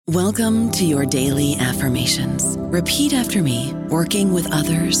Welcome to your daily affirmations. Repeat after me. Working with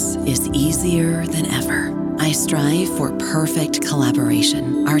others is easier than ever. I strive for perfect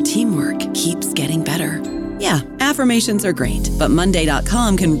collaboration. Our teamwork keeps getting better. Yeah, affirmations are great, but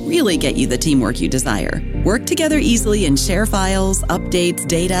Monday.com can really get you the teamwork you desire. Work together easily and share files, updates,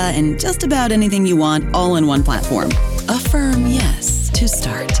 data, and just about anything you want all in one platform. Affirm yes to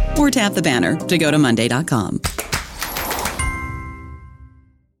start, or tap the banner to go to Monday.com.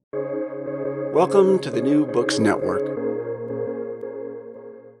 Welcome to the New Books Network.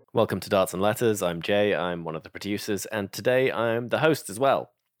 Welcome to Darts and Letters. I'm Jay. I'm one of the producers, and today I'm the host as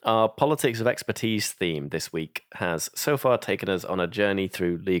well. Our Politics of Expertise theme this week has so far taken us on a journey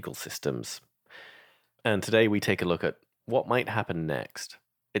through legal systems. And today we take a look at what might happen next.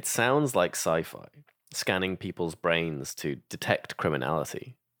 It sounds like sci-fi, scanning people's brains to detect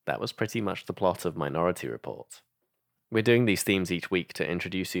criminality. That was pretty much the plot of Minority Report. We're doing these themes each week to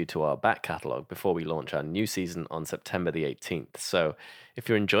introduce you to our back catalogue before we launch our new season on September the 18th. So if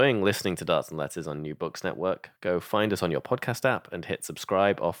you're enjoying listening to Darts and Letters on New Books Network, go find us on your podcast app and hit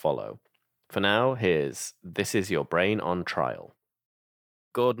subscribe or follow. For now, here's This Is Your Brain on Trial.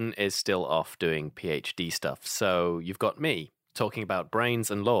 Gordon is still off doing PhD stuff, so you've got me talking about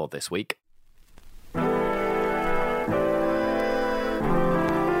brains and law this week.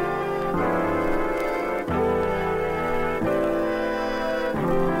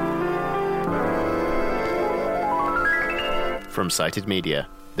 From Cited Media,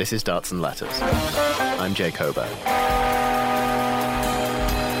 this is Darts and Letters. I'm Jay Coburn.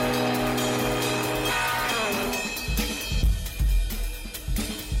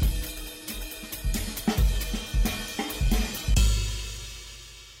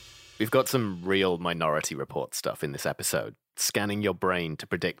 We've got some real Minority Report stuff in this episode, scanning your brain to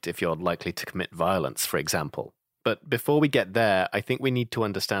predict if you're likely to commit violence, for example. But before we get there, I think we need to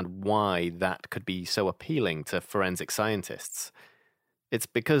understand why that could be so appealing to forensic scientists. It's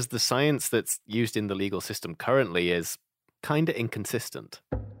because the science that's used in the legal system currently is kinda inconsistent.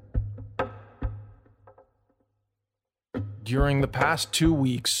 During the past 2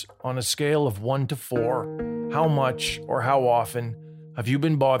 weeks, on a scale of 1 to 4, how much or how often have you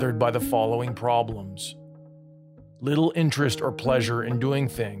been bothered by the following problems? Little interest or pleasure in doing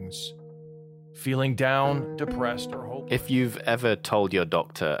things. Feeling down, depressed, or hopeless. If you've ever told your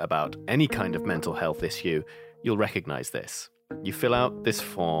doctor about any kind of mental health issue, you'll recognize this. You fill out this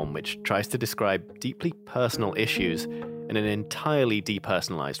form which tries to describe deeply personal issues in an entirely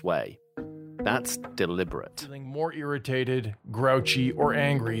depersonalized way. That's deliberate. Feeling more irritated, grouchy, or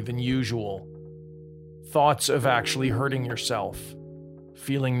angry than usual. Thoughts of actually hurting yourself.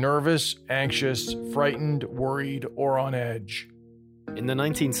 Feeling nervous, anxious, frightened, worried, or on edge. In the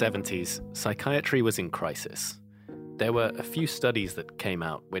 1970s, psychiatry was in crisis. There were a few studies that came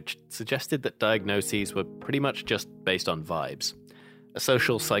out which suggested that diagnoses were pretty much just based on vibes. A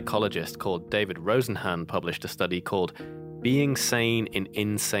social psychologist called David Rosenhan published a study called Being Sane in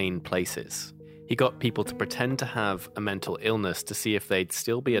Insane Places. He got people to pretend to have a mental illness to see if they'd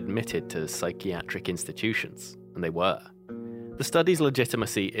still be admitted to psychiatric institutions, and they were. The study's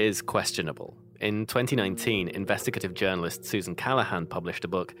legitimacy is questionable. In 2019, investigative journalist Susan Callahan published a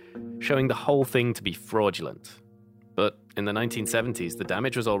book showing the whole thing to be fraudulent. But in the 1970s, the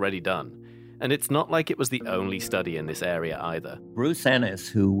damage was already done. And it's not like it was the only study in this area either. Bruce Ennis,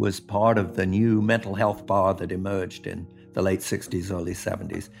 who was part of the new mental health bar that emerged in the late 60s, early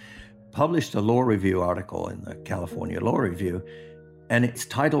 70s, published a law review article in the California Law Review, and its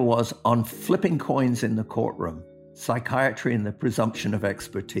title was On Flipping Coins in the Courtroom, Psychiatry and the Presumption of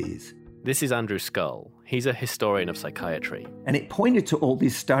Expertise. This is Andrew Scull. He's a historian of psychiatry. And it pointed to all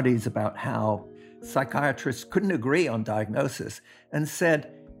these studies about how psychiatrists couldn't agree on diagnosis and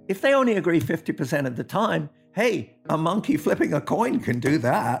said, if they only agree 50% of the time, hey, a monkey flipping a coin can do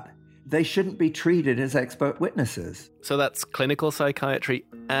that. They shouldn't be treated as expert witnesses. So that's clinical psychiatry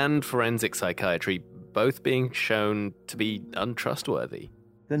and forensic psychiatry both being shown to be untrustworthy.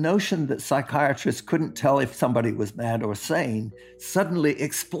 The notion that psychiatrists couldn't tell if somebody was mad or sane suddenly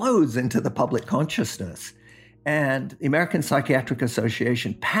explodes into the public consciousness. And the American Psychiatric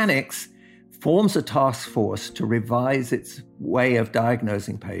Association panics, forms a task force to revise its way of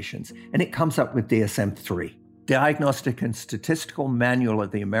diagnosing patients, and it comes up with DSM-3, Diagnostic and Statistical Manual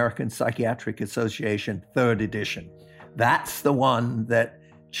of the American Psychiatric Association, 3rd edition. That's the one that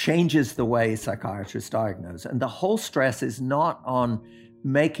changes the way psychiatrists diagnose. And the whole stress is not on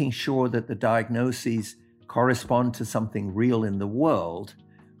making sure that the diagnoses correspond to something real in the world.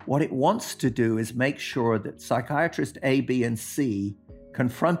 What it wants to do is make sure that psychiatrist A, B, and C,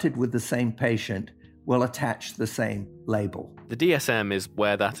 confronted with the same patient, will attach the same label. The DSM is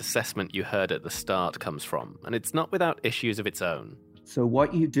where that assessment you heard at the start comes from, and it's not without issues of its own. So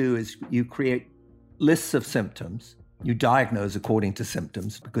what you do is you create lists of symptoms. You diagnose according to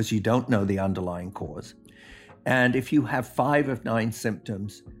symptoms because you don't know the underlying cause. And if you have 5 of 9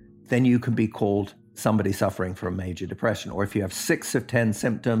 symptoms, then you can be called somebody suffering from major depression. Or if you have 6 of 10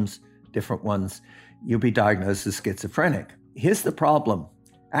 symptoms, different ones, you'll be diagnosed as schizophrenic. Here's the problem.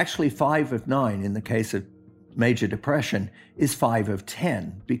 Actually, 5 of 9 in the case of major depression is 5 of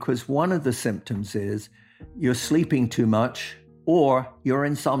 10, because one of the symptoms is you're sleeping too much or you're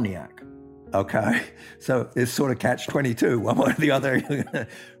insomniac. Okay, so it's sort of catch-22, one way or the other.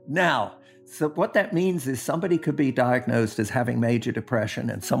 Now, so what that means is somebody could be diagnosed as having major depression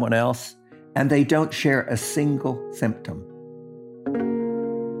and someone else, and they don't share a single symptom.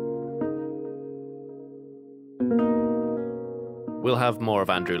 We'll have more of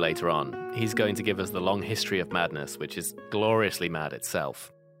Andrew later on. He's going to give us the long history of madness, which is gloriously mad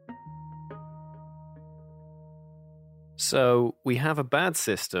itself. So we have a bad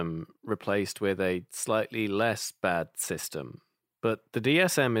system replaced with a slightly less bad system. But the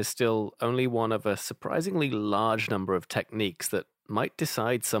DSM is still only one of a surprisingly large number of techniques that might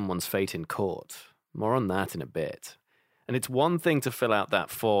decide someone's fate in court. More on that in a bit. And it's one thing to fill out that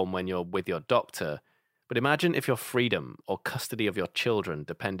form when you're with your doctor, but imagine if your freedom or custody of your children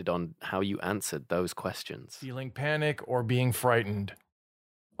depended on how you answered those questions. Feeling panic or being frightened.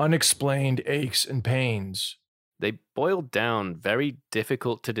 Unexplained aches and pains. They boiled down very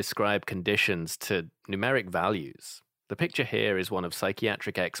difficult to describe conditions to numeric values. The picture here is one of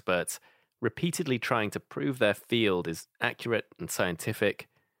psychiatric experts repeatedly trying to prove their field is accurate and scientific,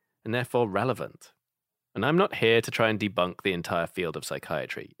 and therefore relevant. And I'm not here to try and debunk the entire field of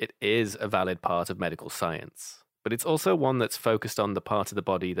psychiatry. It is a valid part of medical science, but it's also one that's focused on the part of the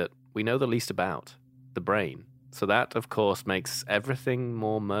body that we know the least about, the brain. So that, of course, makes everything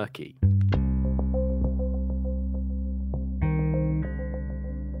more murky.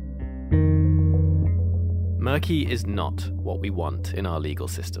 Murky is not what we want in our legal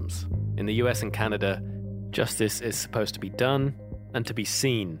systems. In the US and Canada, justice is supposed to be done and to be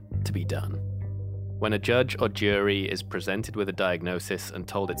seen to be done. When a judge or jury is presented with a diagnosis and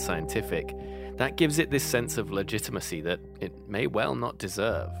told it's scientific, that gives it this sense of legitimacy that it may well not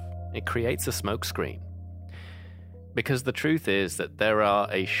deserve. It creates a smokescreen. Because the truth is that there are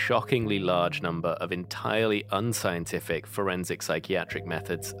a shockingly large number of entirely unscientific forensic psychiatric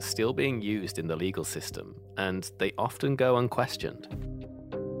methods still being used in the legal system, and they often go unquestioned.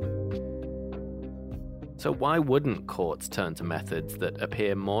 So why wouldn't courts turn to methods that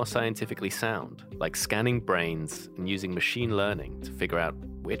appear more scientifically sound, like scanning brains and using machine learning to figure out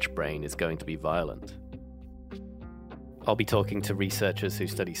which brain is going to be violent? I'll be talking to researchers who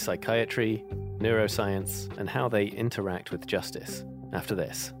study psychiatry, neuroscience, and how they interact with justice after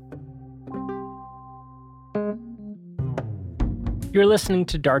this. You're listening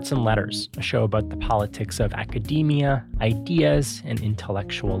to Darts and Letters, a show about the politics of academia, ideas, and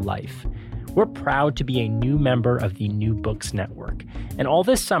intellectual life. We're proud to be a new member of the New Books Network, and all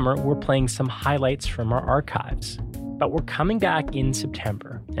this summer we're playing some highlights from our archives. But we're coming back in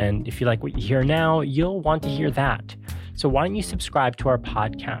September, and if you like what you hear now, you'll want to hear that. So why don't you subscribe to our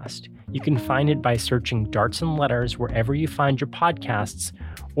podcast? You can find it by searching Darts and Letters wherever you find your podcasts,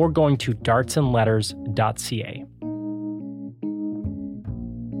 or going to dartsandletters.ca.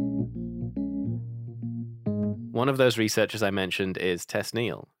 One of those researchers I mentioned is Tess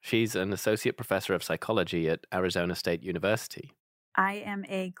Neal. She's an associate professor of psychology at Arizona State University. I am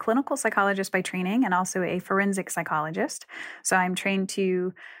a clinical psychologist by training and also a forensic psychologist. So I'm trained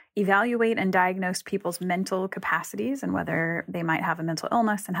to evaluate and diagnose people's mental capacities and whether they might have a mental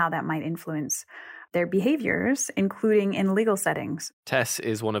illness and how that might influence their behaviors, including in legal settings. Tess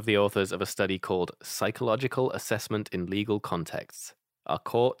is one of the authors of a study called Psychological Assessment in Legal Contexts: Are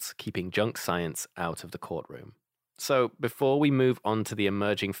Courts Keeping Junk Science Out of the Courtroom? So before we move on to the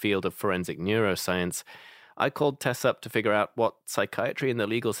emerging field of forensic neuroscience, I called Tess up to figure out what psychiatry in the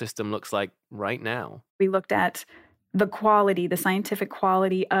legal system looks like right now. We looked at the quality, the scientific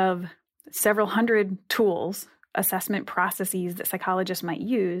quality of several hundred tools, assessment processes that psychologists might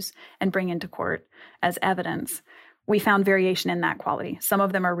use and bring into court as evidence. We found variation in that quality. Some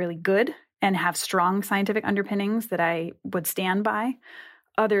of them are really good and have strong scientific underpinnings that I would stand by.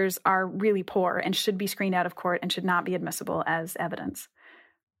 Others are really poor and should be screened out of court and should not be admissible as evidence.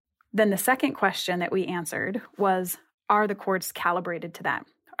 Then the second question that we answered was, are the courts calibrated to that?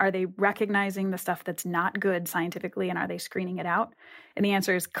 Are they recognizing the stuff that's not good scientifically, and are they screening it out? And the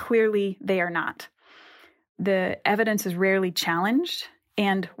answer is clearly they are not. The evidence is rarely challenged,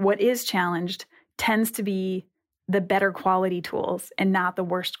 and what is challenged tends to be the better quality tools and not the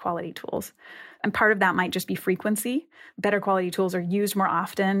worst quality tools. And part of that might just be frequency. Better quality tools are used more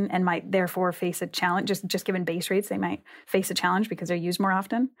often and might therefore face a challenge. Just given base rates, they might face a challenge because they're used more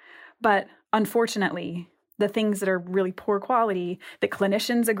often. But unfortunately, the things that are really poor quality, that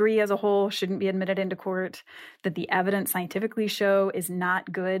clinicians agree as a whole shouldn't be admitted into court, that the evidence scientifically show is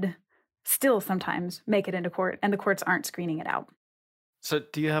not good, still sometimes make it into court, and the courts aren't screening it out. So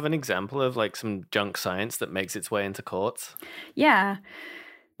do you have an example of like some junk science that makes its way into courts? Yeah.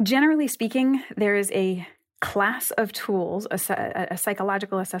 Generally speaking, there is a class of tools, a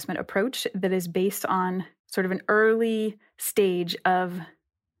psychological assessment approach that is based on sort of an early stage of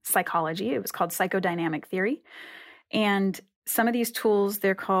psychology. It was called psychodynamic theory. And some of these tools,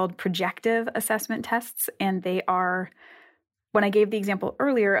 they're called projective assessment tests. And they are, when I gave the example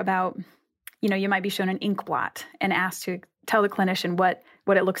earlier about, you might be shown an ink blot and asked to tell the clinician what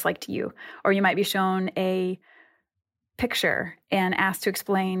it looks like to you. Or you might be shown a picture and asked to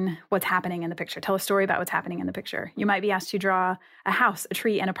explain what's happening in the picture, tell a story about what's happening in the picture. You might be asked to draw a house, a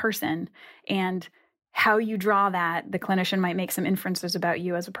tree, and a person. And how you draw that, the clinician might make some inferences about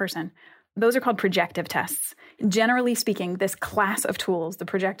you as a person. Those are called projective tests. Generally speaking, this class of tools, the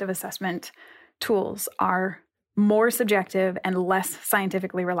projective assessment tools, are more subjective and less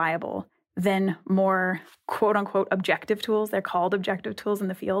scientifically reliable than more quote-unquote objective tools. They're called objective tools in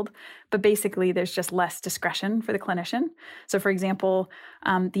the field, but basically there's just less discretion for the clinician. So for example,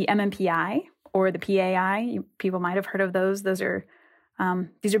 the MMPI or the PAI, people might have heard of those. These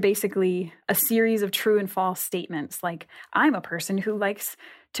are basically a series of true and false statements, like, I'm a person who likes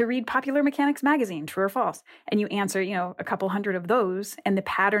to read Popular Mechanics magazine, true or false? And you answer, a couple hundred of those, and the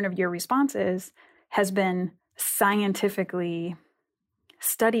pattern of your responses has been scientifically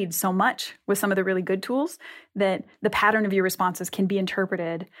studied so much with some of the really good tools that the pattern of your responses can be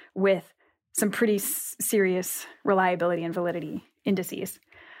interpreted with some pretty serious reliability and validity indices.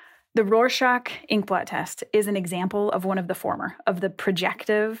 The Rorschach inkblot test is an example of one of the former, of the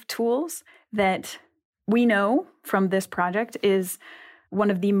projective tools that we know from this project is one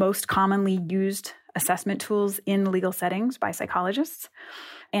of the most commonly used assessment tools in legal settings by psychologists.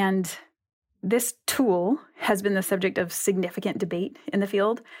 And this tool has been the subject of significant debate in the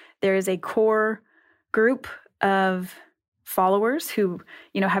field. There is a core group of followers who,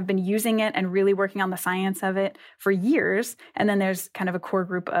 have been using it and really working on the science of it for years. And then there's kind of a core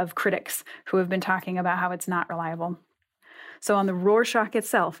group of critics who have been talking about how it's not reliable. So on the Rorschach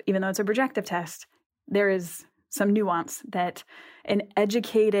itself, even though it's a projective test, there is some nuance that an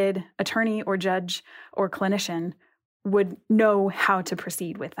educated attorney or judge or clinician would know how to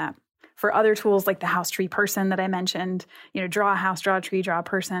proceed with that. For other tools like the house tree person that I mentioned, draw a house, draw a tree, draw a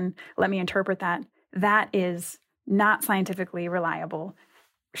person, let me interpret that. That is not scientifically reliable,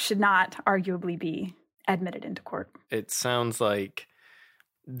 should not arguably be admitted into court. It sounds like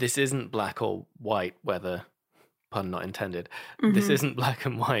this isn't black or white, whether, pun not intended, this isn't black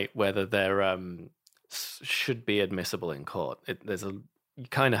and white, whether they're should be admissible in court. You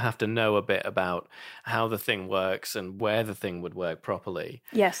kind of have to know a bit about how the thing works and where the thing would work properly.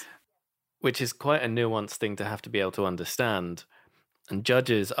 Yes. Which is quite a nuanced thing to have to be able to understand. And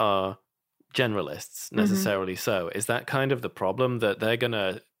judges are generalists, necessarily so. Is that kind of the problem, that they're going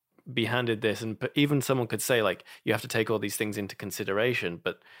to be handed this? And even someone could say, like, you have to take all these things into consideration,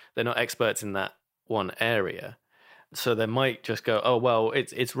 but they're not experts in that one area. So they might just go, oh, well,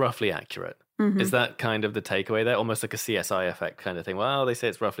 it's roughly accurate. Is that kind of the takeaway there? Almost like a CSI effect kind of thing. Well, they say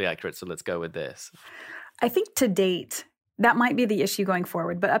it's roughly accurate, so let's go with this. I think to date, that might be the issue going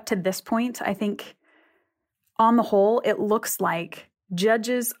forward. But up to this point, I think on the whole, it looks like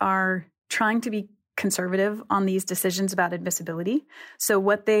judges are trying to be conservative on these decisions about admissibility. So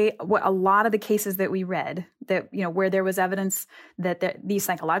what a lot of the cases that we read, that, where there was evidence that these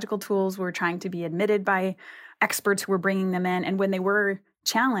psychological tools were trying to be admitted by experts who were bringing them in, and when they were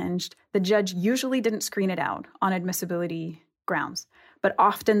challenged, the judge usually didn't screen it out on admissibility grounds. But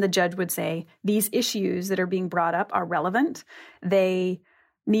often the judge would say, these issues that are being brought up are relevant. They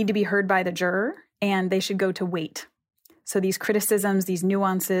need to be heard by the juror, and they should go to weight. So these criticisms, these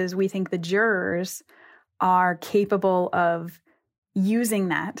nuances, we think the jurors are capable of using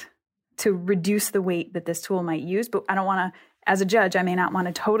that to reduce the weight that this tool might use. But I don't want to, as a judge, I may not want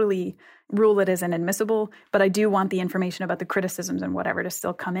to totally rule it as inadmissible, but I do want the information about the criticisms and whatever to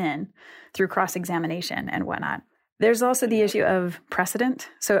still come in through cross-examination and whatnot. There's also the issue of precedent.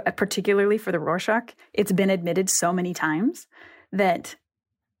 So particularly for the Rorschach, it's been admitted so many times that,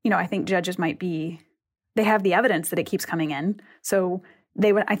 I think judges they have the evidence that it keeps coming in. So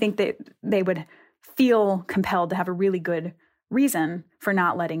I think that they would feel compelled to have a really good reason for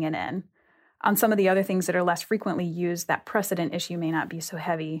not letting it in. On some of the other things that are less frequently used, that precedent issue may not be so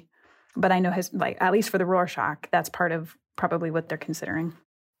heavy. But I know at least for the Rorschach, that's part of probably what they're considering.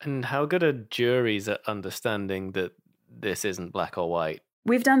 And how good are juries at understanding that this isn't black or white?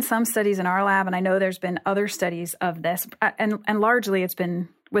 We've done some studies in our lab, and I know there's been other studies of this, and largely it's been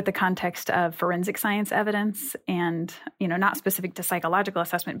with the context of forensic science evidence and, not specific to psychological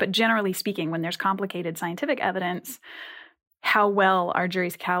assessment, but generally speaking, when there's complicated scientific evidence, how well are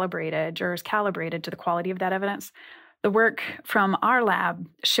jurors calibrated to the quality of that evidence. The work from our lab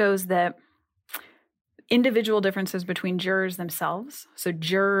shows that individual differences between jurors themselves, so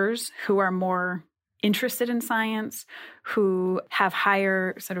jurors who are more interested in science, who have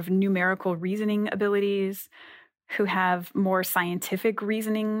higher sort of numerical reasoning abilities, who have more scientific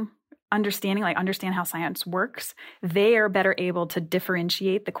reasoning understanding, like understand how science works, they are better able to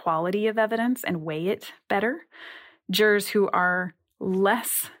differentiate the quality of evidence and weigh it better. Jurors who are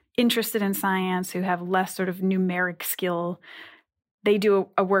less interested in science, who have less sort of numeric skill, they do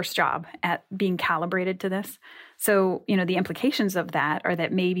a worse job at being calibrated to this. So, the implications of that are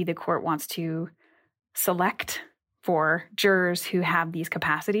that maybe the court wants to select for jurors who have these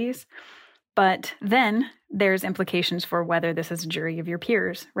capacities. But then there's implications for whether this is a jury of your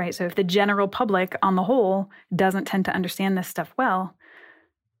peers, right? So if the general public on the whole doesn't tend to understand this stuff well,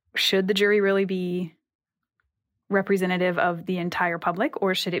 should the jury really be representative of the entire public,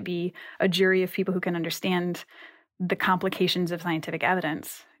 or should it be a jury of people who can understand the complications of scientific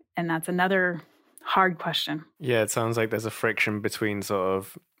evidence? And that's another hard question. Yeah, it sounds like there's a friction between sort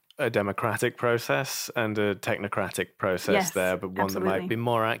of a democratic process and a technocratic process there, but one absolutely. That might be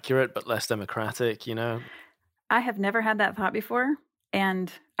more accurate but less democratic, I have never had that thought before,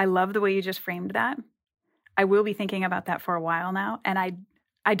 and I love the way you just framed that. I will be thinking about that for a while now, and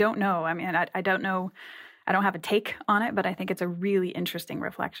I don't know. I mean, I don't know. I don't have a take on it, but I think it's a really interesting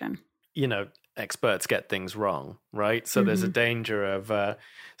reflection. Experts get things wrong, right? So there's a danger of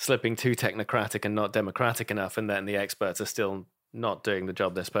slipping too technocratic and not democratic enough, and then the experts are still not doing the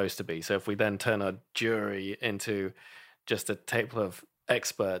job they're supposed to be. So if we then turn our jury into just a table of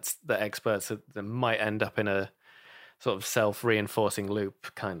experts, the experts that might end up in a sort of self-reinforcing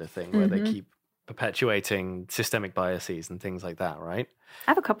loop kind of thing where they keep perpetuating systemic biases and things like that, right?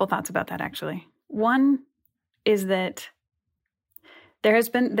 I have a couple thoughts about that, actually. One is that there has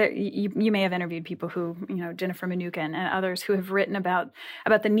been, you may have interviewed people who, Jennifer Mnookin and others who have written about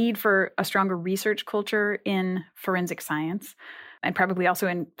the need for a stronger research culture in forensic science and probably also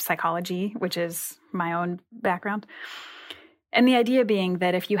in psychology, which is my own background. And the idea being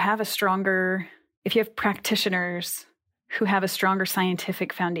that if you have practitioners who have a stronger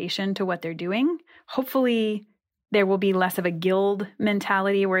scientific foundation to what they're doing, hopefully there will be less of a guild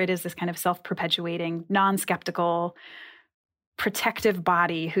mentality where it is this kind of self-perpetuating, non-skeptical, protective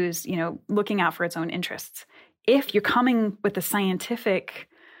body who's, looking out for its own interests. If you're coming with a scientific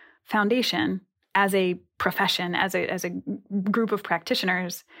foundation as a profession, as a group of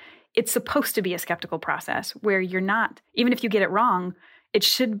practitioners, it's supposed to be a skeptical process where you're not, even if you get it wrong, it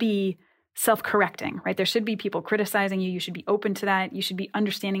should be self-correcting, right? There should be people criticizing you. You should be open to that. You should be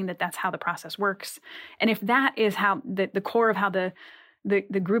understanding that that's how the process works. And if that is how the core of how the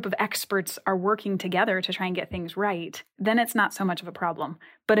group of experts are working together to try and get things right, then it's not so much of a problem.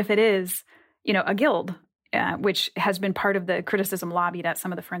 But if it is, a guild, which has been part of the criticism lobbied at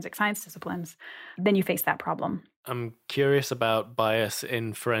some of the forensic science disciplines, then you face that problem. I'm curious about bias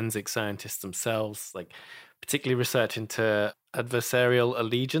in forensic scientists themselves, like particularly research into adversarial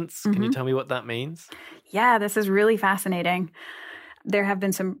allegiance. Can you tell me what that means? Yeah, this is really fascinating. There have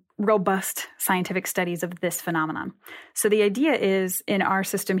been some robust scientific studies of this phenomenon. So the idea is in our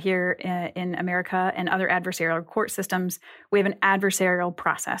system here in America and other adversarial court systems, we have an adversarial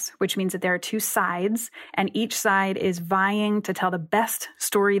process, which means that there are two sides, and each side is vying to tell the best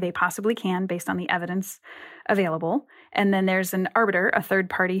story they possibly can based on the evidence available. And then there's an arbiter, a third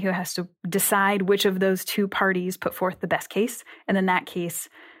party, who has to decide which of those two parties put forth the best case. And then that case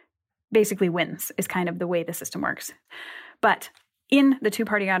basically wins, is kind of the way the system works. But in the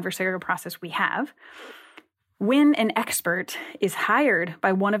two-party adversarial process we have, when an expert is hired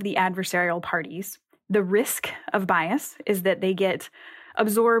by one of the adversarial parties, the risk of bias is that they get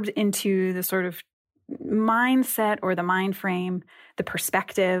absorbed into the sort of mindset or the mind frame, the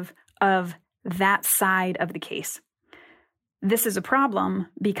perspective of that side of the case. This is a problem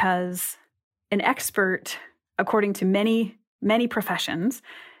because an expert, according to many professions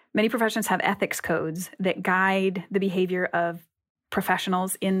have ethics codes that guide the behavior of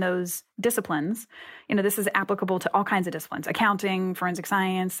professionals in those disciplines. This is applicable to all kinds of disciplines: accounting, forensic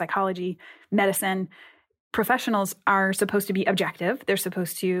science, psychology, medicine. professionals are supposed to be objective. They're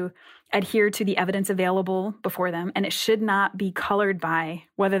supposed to adhere to the evidence available before them, and it should not be colored by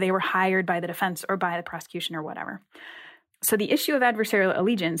whether they were hired by the defense or by the prosecution or whatever. So the issue of adversarial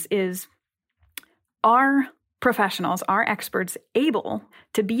allegiance is, are professionals, are experts able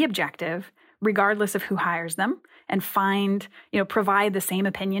to be objective regardless of who hires them and provide the same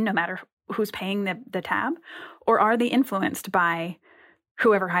opinion no matter who's paying the tab? Or are they influenced by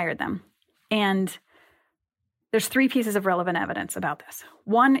whoever hired them? And there's 3 pieces of relevant evidence about this.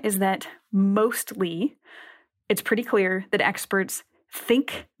 One is that mostly it's pretty clear that experts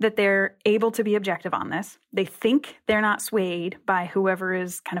think that they're able to be objective on this. They think they're not swayed by whoever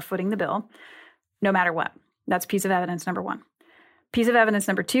is kind of footing the bill, no matter what. That's piece of evidence number 1. Piece of evidence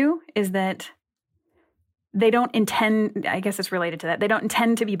number 2 is that they don't intend, I guess it's related to that, they don't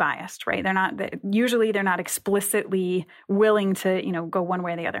intend to be biased, right? Usually they're not explicitly willing to, go one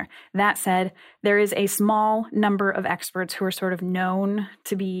way or the other. That said, there is a small number of experts who are sort of known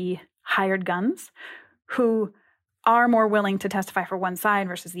to be hired guns who are more willing to testify for one side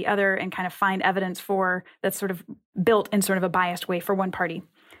versus the other and kind of find evidence for that's sort of built in sort of a biased way for one party.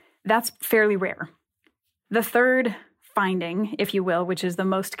 That's fairly rare. The third finding, if you will, which is the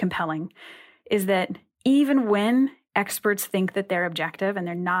most compelling, is that even when experts think that they're objective and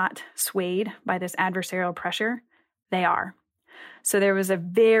they're not swayed by this adversarial pressure, they are. So there was a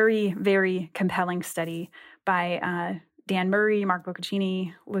very, very compelling study by Dan Murray, Mark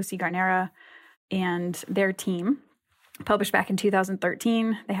Boccaccini, Lucy Garnera, and their team, published back in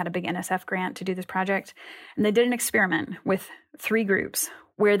 2013. They had a big NSF grant to do this project. And they did an experiment with 3 groups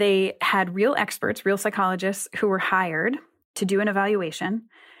where they had real experts, real psychologists who were hired to do an evaluation.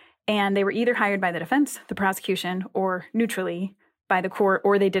 And they were either hired by the defense, the prosecution, or neutrally by the court,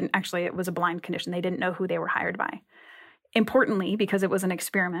 or they didn't actually, it was a blind condition. They didn't know who they were hired by. Importantly, because it was an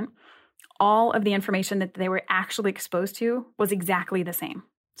experiment, all of the information that they were actually exposed to was exactly the same.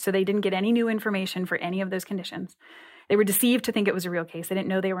 So they didn't get any new information for any of those conditions. They were deceived to think it was a real case. They didn't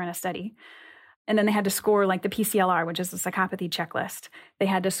know they were in a study. And then they had to score like the PCLR, which is the psychopathy checklist. They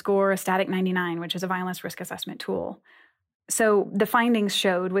had to score a static 99, which is a violence risk assessment tool. So the findings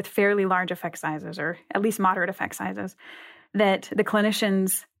showed with fairly large effect sizes, or at least moderate effect sizes, that the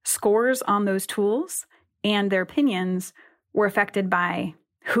clinicians' scores on those tools and their opinions were affected by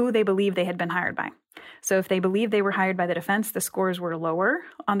who they believed they had been hired by. So if they believed they were hired by the defense, the scores were lower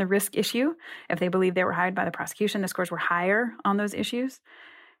on the risk issue. If they believed they were hired by the prosecution, the scores were higher on those issues,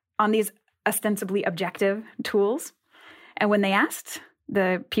 on these ostensibly objective tools. And when they asked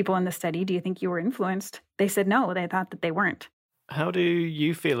the people in the study, do you think you were influenced? They said no, they thought that they weren't. How do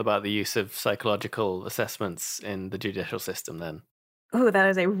you feel about the use of psychological assessments in the judicial system then? Oh, that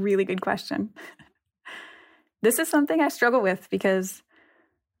is a really good question. This is something I struggle with because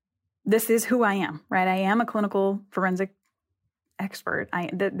this is who I am, right? I am a clinical forensic expert.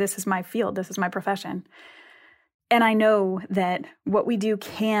 This is my field. This is my profession. And I know that what we do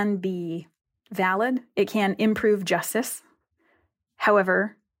can be valid. It can improve justice.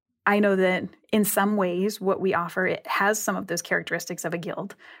 However, I know that in some ways what we offer, it has some of those characteristics of a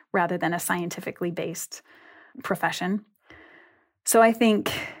guild rather than a scientifically based profession. So I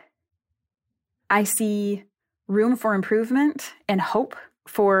think I see room for improvement and hope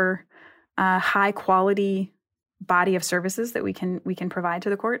for a high quality body of services that we can provide to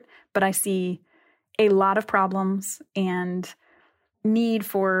the court. But I see a lot of problems and need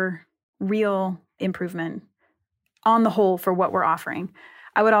for real improvement on the whole for what we're offering.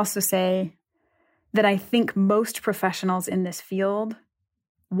 I would also say that I think most professionals in this field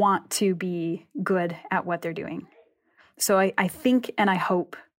want to be good at what they're doing. So I think and I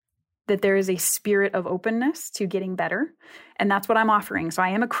hope that there is a spirit of openness to getting better. And that's what I'm offering. So I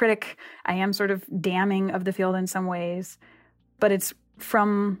am a critic. I am sort of damning of the field in some ways, but it's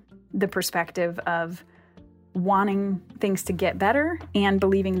from the perspective of wanting things to get better and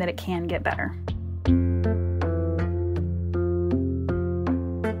believing that it can get better.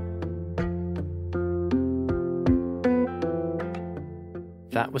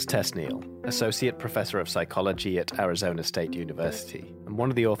 That was Tess Neal, Associate Professor of Psychology at Arizona State University, and one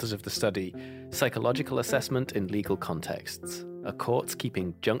of the authors of the study, Psychological Assessment in Legal Contexts, Are Courts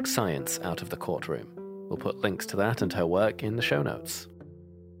Keeping Junk Science Out of the Courtroom? We'll put links to that and her work in the show notes.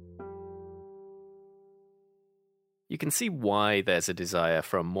 You can see why there's a desire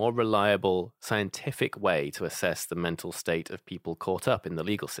for a more reliable, scientific way to assess the mental state of people caught up in the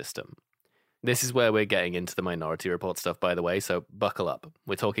legal system. This is where we're getting into the Minority Report stuff, by the way, so buckle up.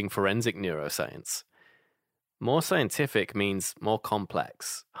 We're talking forensic neuroscience. More scientific means more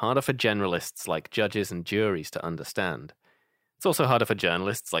complex, harder for generalists like judges and juries to understand. It's also harder for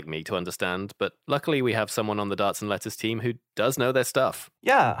journalists like me to understand, but luckily we have someone on the Darts and Letters team who does know their stuff.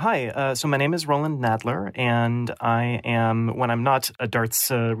 Yeah, hi. So my name is Roland Nadler, and I am, when I'm not a Darts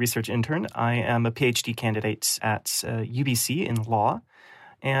research intern, I am a PhD candidate at UBC in law,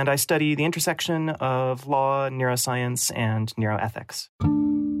 and I study the intersection of law, neuroscience, and neuroethics.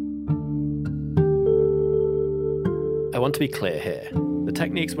 I want to be clear here. The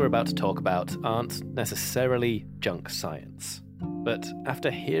techniques we're about to talk about aren't necessarily junk science. But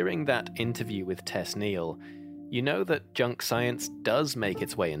after hearing that interview with Tess Neal, you know that junk science does make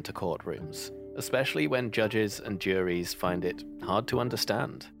its way into courtrooms, especially when judges and juries find it hard to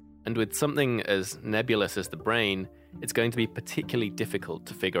understand. And with something as nebulous as the brain, it's going to be particularly difficult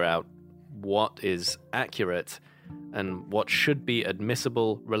to figure out what is accurate and what should be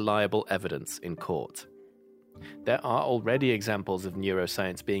admissible, reliable evidence in court. There are already examples of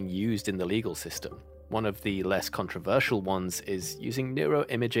neuroscience being used in the legal system. One of the less controversial ones is using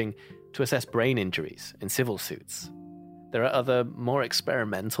neuroimaging to assess brain injuries in civil suits. There are other, more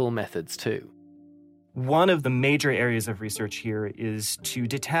experimental methods too. One of the major areas of research here is to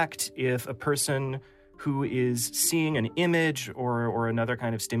detect if a person who is seeing an image or another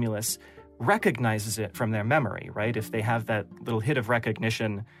kind of stimulus recognizes it from their memory, right? If they have that little hit of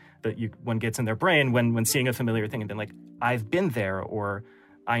recognition that one gets in their brain when seeing a familiar thing and then like, I've been there, or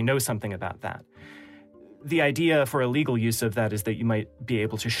I know something about that. The idea for a legal use of that is that you might be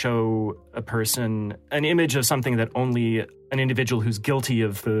able to show a person an image of something that only an individual who's guilty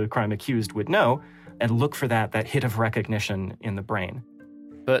of the crime accused would know, and look for that hit of recognition in the brain.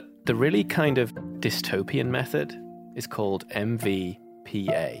 But the really kind of dystopian method is called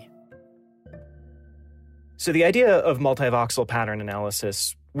MVPA. So the idea of multivoxel pattern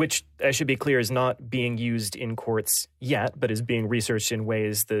analysis, which I should be clear is not being used in courts yet, but is being researched in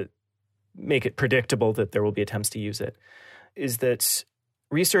ways that make it predictable that there will be attempts to use it, is that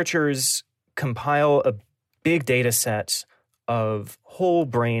researchers compile a big data set of whole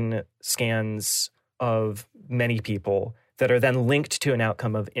brain scans of many people that are then linked to an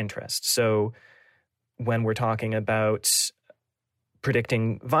outcome of interest. So when we're talking about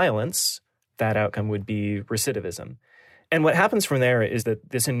predicting violence, that outcome would be recidivism. And what happens from there is that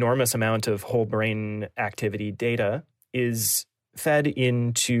this enormous amount of whole brain activity data is fed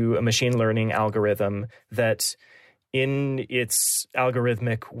into a machine learning algorithm that in its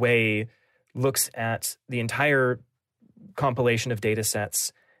algorithmic way looks at the entire compilation of data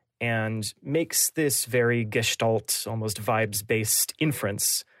sets and makes this very gestalt, almost vibes-based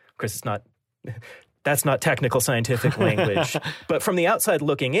inference. Of course, that's not technical scientific language. But from the outside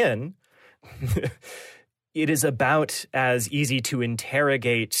looking in, it is about as easy to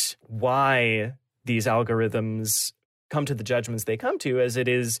interrogate why these algorithms come to the judgments they come to as it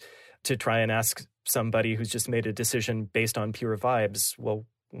is to try and ask somebody who's just made a decision based on pure vibes, well,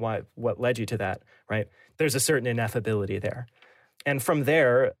 why? What led you to that, right? There's a certain ineffability there. And from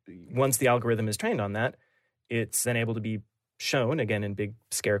there, once the algorithm is trained on that, it's then able to be shown, again in big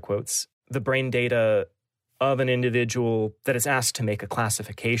scare quotes, the brain data of an individual that is asked to make a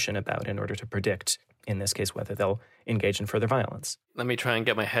classification about in order to predict, in this case, whether they'll engage in further violence. Let me try and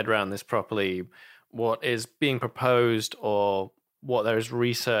get my head around this properly. What is being proposed, or what there is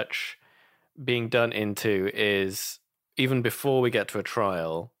research being done into, is even before we get to a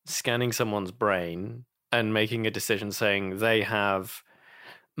trial, scanning someone's brain and making a decision saying they have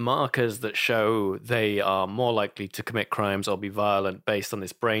markers that show they are more likely to commit crimes or be violent based on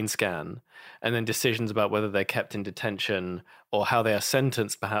this brain scan, and then decisions about whether they're kept in detention or how they are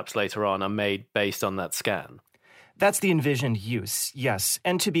sentenced perhaps later on are made based on that scan. That's the envisioned use, yes.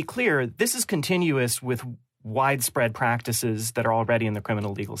 And to be clear, this is continuous with widespread practices that are already in the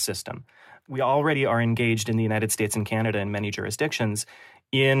criminal legal system. We already are engaged in the United States and Canada in many jurisdictions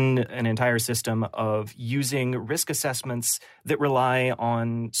in an entire system of using risk assessments that rely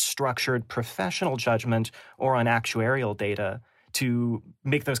on structured professional judgment or on actuarial data to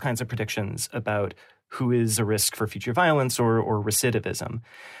make those kinds of predictions about who is a risk for future violence or recidivism.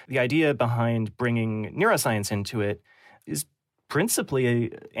 The idea behind bringing neuroscience into it is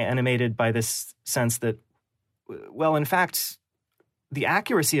principally animated by this sense that, well, in fact, the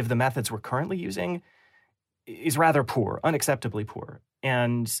accuracy of the methods we're currently using is rather poor, unacceptably poor.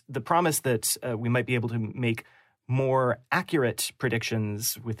 And the promise that we might be able to make more accurate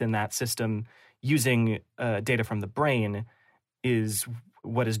predictions within that system using data from the brain is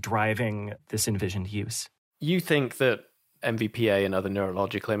what is driving this envisioned use. You think that MVPA and other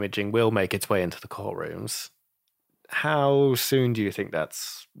neurological imaging will make its way into the courtrooms. How soon do you think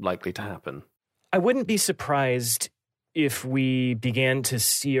that's likely to happen? I wouldn't be surprised if we began to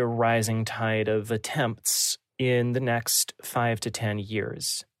see a rising tide of attempts in the next 5 to 10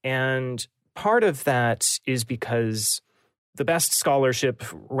 years. And part of that is because the best scholarship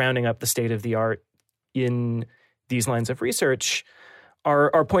rounding up the state of the art in these lines of research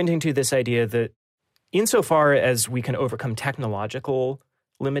are pointing to this idea that insofar as we can overcome technological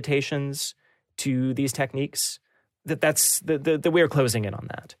limitations to these techniques, that we are closing in on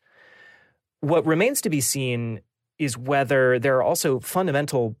that. What remains to be seen is whether there are also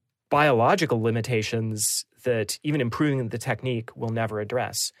fundamental biological limitations that even improving the technique will never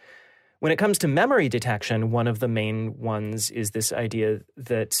address. When it comes to memory detection, one of the main ones is this idea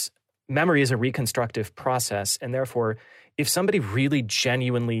that memory is a reconstructive process, and therefore, if somebody really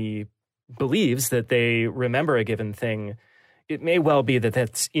genuinely believes that they remember a given thing, it may well be that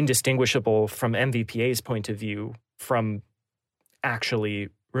that's indistinguishable from MVPA's point of view from actually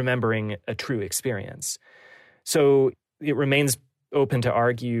remembering a true experience. So it remains open to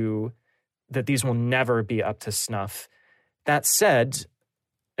argue that these will never be up to snuff. That said,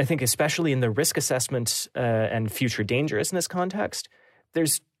 I think especially in the risk assessment and future dangerousness context,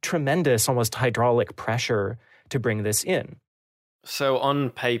 there's tremendous, almost hydraulic pressure to bring this in. So on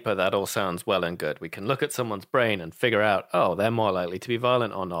paper, that all sounds well and good. We can look at someone's brain and figure out, oh, they're more likely to be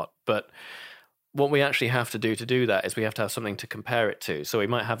violent or not. But what we actually have to do that is we have to have something to compare it to. So we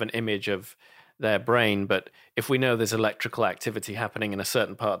might have an image of their brain, but if we know there's electrical activity happening in a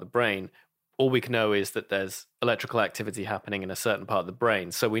certain part of the brain, all we can know is that there's electrical activity happening in a certain part of the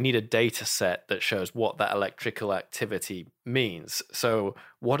brain. So we need a data set that shows what that electrical activity means. So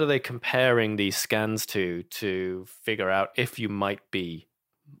what are they comparing these scans to figure out if you might be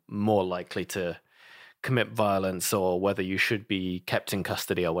more likely to commit violence or whether you should be kept in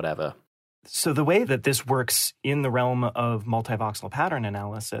custody or whatever? So the way that this works in the realm of multivoxel pattern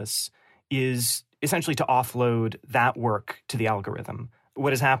analysis is essentially to offload that work to the algorithm.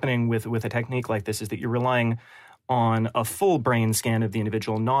 What is happening with a technique like this is that you're relying on a full brain scan of the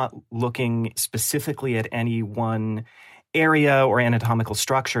individual, not looking specifically at any one area or anatomical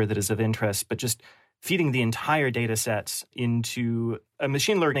structure that is of interest, but just feeding the entire data set into a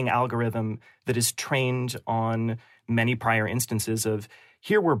machine learning algorithm that is trained on many prior instances of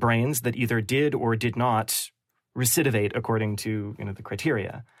here were brains that either did or did not recidivate according to the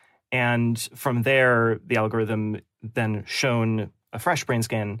criteria. And from there, the algorithm then shown a fresh brain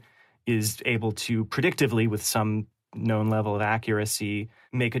scan is able to predictively, with some known level of accuracy,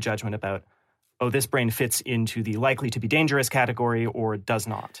 make a judgment about, oh, this brain fits into the likely to be dangerous category or does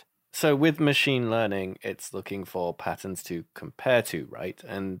not. So with machine learning, it's looking for patterns to compare to, right?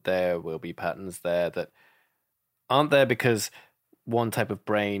 And there will be patterns there that aren't there because one type of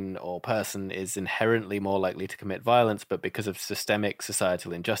brain or person is inherently more likely to commit violence, but because of systemic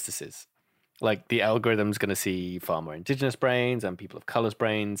societal injustices. Like the algorithm's going to see far more indigenous brains and people of color's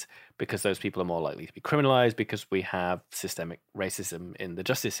brains because those people are more likely to be criminalized because we have systemic racism in the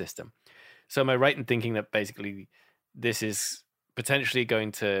justice system. So am I right in thinking that basically this is potentially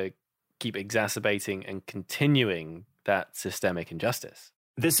going to keep exacerbating and continuing that systemic injustice?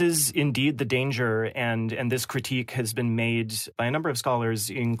 This is indeed the danger, and this critique has been made by a number of scholars,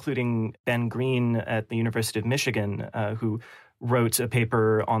 including Ben Green at the University of Michigan, who wrote a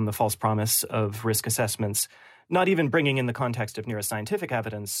paper on the false promise of risk assessments, not even bringing in the context of neuroscientific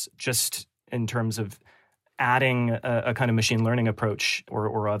evidence, just in terms of adding a kind of machine learning approach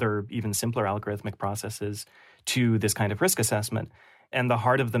or other even simpler algorithmic processes to this kind of risk assessment. And the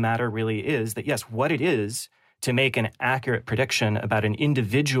heart of the matter really is that, yes, what it is to make an accurate prediction about an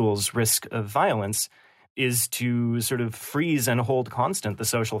individual's risk of violence is to sort of freeze and hold constant the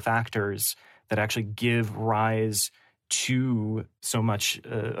social factors that actually give rise to so much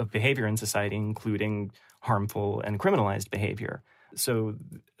of behavior in society, including harmful and criminalized behavior. So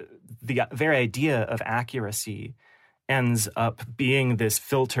the very idea of accuracy ends up being this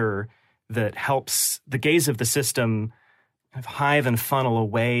filter that helps the gaze of the system kind of hive and funnel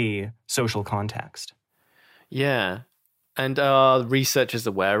away social context. Yeah. And are researchers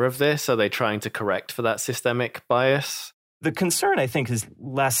aware of this? Are they trying to correct for that systemic bias? The concern, I think, is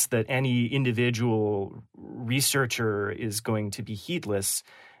less that any individual researcher is going to be heedless,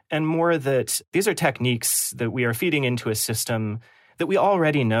 and more that these are techniques that we are feeding into a system that we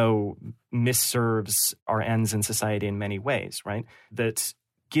already know misserves our ends in society in many ways, right? That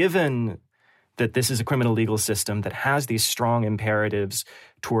given that this is a criminal legal system that has these strong imperatives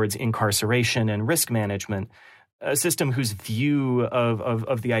towards incarceration and risk management, a system whose view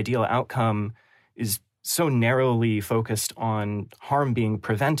of the ideal outcome is so narrowly focused on harm being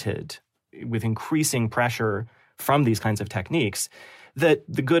prevented with increasing pressure from these kinds of techniques, that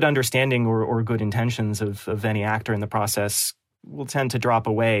the good understanding or good intentions of any actor in the process will tend to drop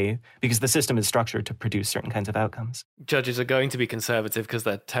away because the system is structured to produce certain kinds of outcomes. Judges are going to be conservative because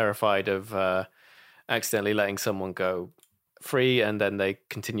they're terrified of accidentally letting someone go free and then they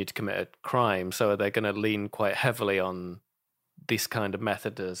continue to commit a crime. So are they going to lean quite heavily on this kind of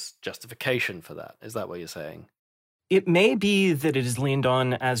method as justification for that? Is that what you're saying? It may be that it is leaned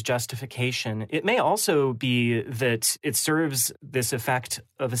on as justification. It may also be that it serves this effect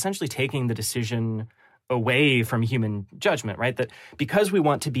of essentially taking the decision away from human judgment, right? That because we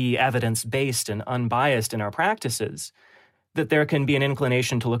want to be evidence-based and unbiased in our practices, that there can be an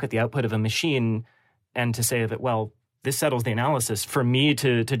inclination to look at the output of a machine and to say that, well, this settles the analysis. For me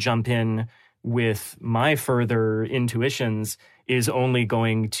to jump in with my further intuitions is only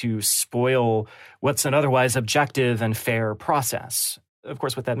going to spoil what's an otherwise objective and fair process. Of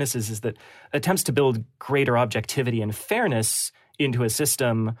course, what that misses is that attempts to build greater objectivity and fairness into a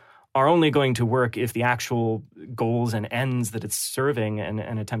system are only going to work if the actual goals and ends that it's serving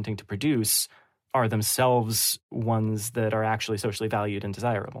and attempting to produce are themselves ones that are actually socially valued and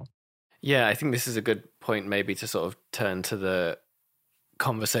desirable. Yeah, I think this is a good point maybe to sort of turn to the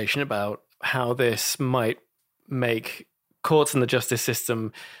conversation about how this might make courts and the justice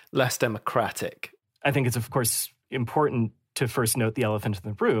system less democratic. I think it's, of course, important to first note the elephant in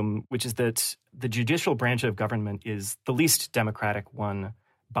the room, which is that the judicial branch of government is the least democratic one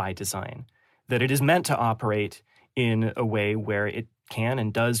by design, that it is meant to operate in a way where it can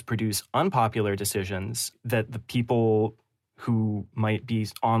and does produce unpopular decisions that the people who might be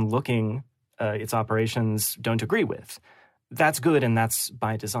onlooking its operations don't agree with. That's good, and that's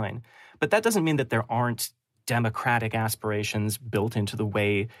by design. But that doesn't mean that there aren't democratic aspirations built into the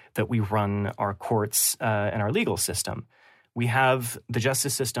way that we run our courts and our legal system. We have the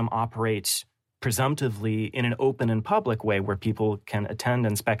justice system operate presumptively in an open and public way where people can attend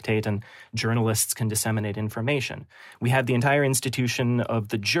and spectate and journalists can disseminate information. We have the entire institution of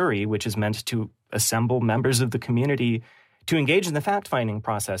the jury, which is meant to assemble members of the community to engage in the fact-finding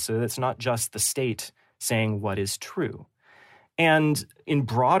process, so that it's not just the state saying what is true. And in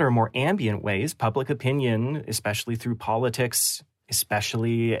broader, more ambient ways, public opinion, especially through politics,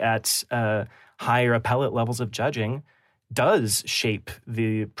 especially at higher appellate levels of judging, does shape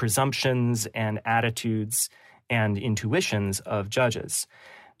the presumptions and attitudes and intuitions of judges.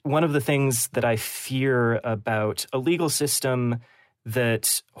 One of the things that I fear about a legal system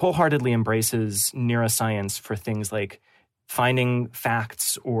that wholeheartedly embraces neuroscience for things like finding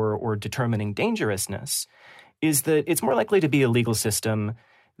facts or determining dangerousness is that it's more likely to be a legal system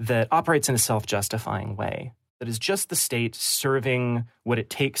that operates in a self-justifying way, that is just the state serving what it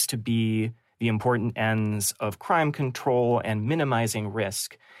takes to be the important ends of crime control and minimizing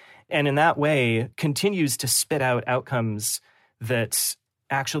risk, and in that way continues to spit out outcomes that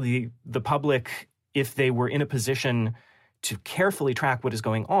actually the public, if they were in a position to carefully track what is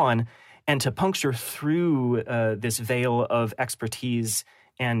going on and to puncture through this veil of expertise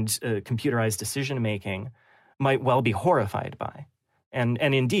and computerized decision-making, might well be horrified by. And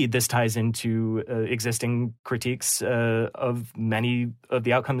indeed, this ties into existing critiques of many of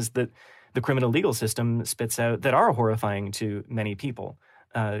the outcomes that the criminal legal system spits out that are horrifying to many people.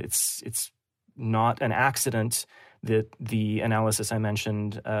 It's not an accident that the analysis I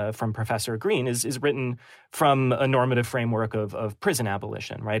mentioned from Professor Green is written from a normative framework of prison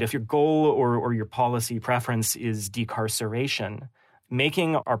abolition, right? If your goal or your policy preference is decarceration,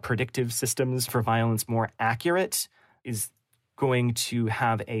 making our predictive systems for violence more accurate is going to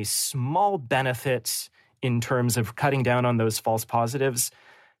have a small benefit in terms of cutting down on those false positives,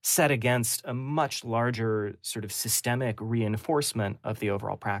 set against a much larger sort of systemic reinforcement of the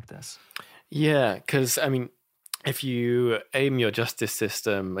overall practice. Yeah, because, I mean, if you aim your justice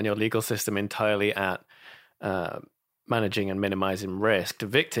system and your legal system entirely at managing and minimizing risk to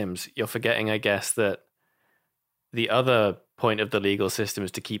victims, you're forgetting, I guess, that the other point of the legal system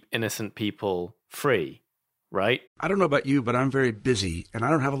is to keep innocent people free, right? I don't know about you, but I'm very busy and I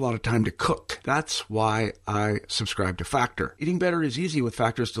don't have a lot of time to cook. That's why I subscribe to Factor. Eating better is easy with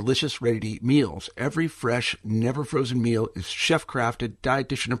Factor's delicious, ready-to-eat meals. Every fresh, never frozen meal is chef-crafted,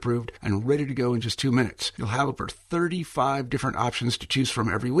 dietitian approved, and ready to go in just 2 minutes. You'll have over 35 different options to choose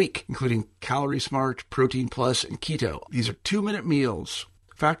from every week, including Calorie Smart, Protein Plus, and Keto. These are 2-minute meals.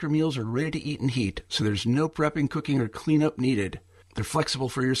 Factor meals are ready to eat and heat, so there's no prepping, cooking, or cleanup needed. They're flexible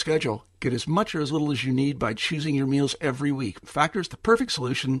for your schedule, Get as much or as little as you need by choosing your meals every week. Factor is the perfect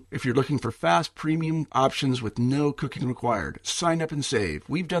solution if you're looking for fast, premium options with no cooking required. Sign up and save.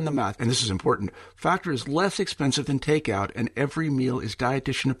 We've done the math, and this is important. Factor is less expensive than takeout, and every meal is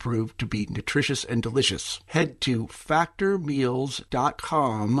dietitian approved to be nutritious and delicious. Head to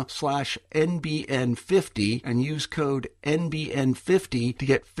factormeals.com/NBN50 and use code NBN50 to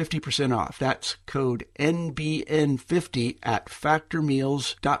get 50% off. That's code NBN50 at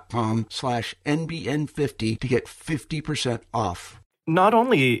factormeals.com/NBN50 to get 50% off. Not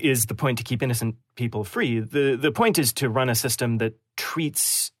only is the point to keep innocent people free, the point is to run a system that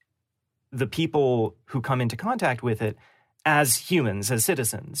treats the people who come into contact with it as humans, as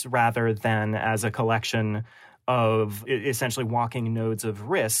citizens, rather than as a collection of essentially walking nodes of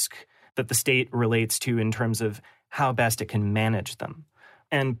risk that the state relates to in terms of how best it can manage them.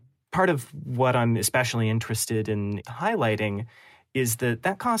 And part of what I'm especially interested in highlighting is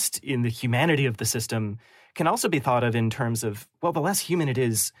that cost in the humanity of the system can also be thought of in terms of, well, the less human it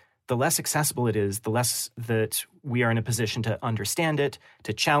is, the less accessible it is, the less that we are in a position to understand it,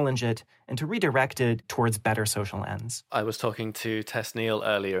 to challenge it, and to redirect it towards better social ends. I was talking to Tess Neal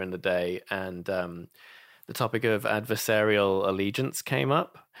earlier in the day, and the topic of adversarial allegiance came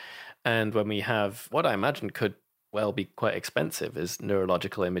up. And when we have what I imagine could well be quite expensive is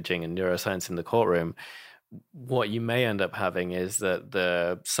neurological imaging and neuroscience in the courtroom, what you may end up having is that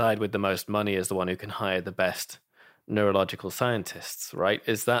the side with the most money is the one who can hire the best neurological scientists, right?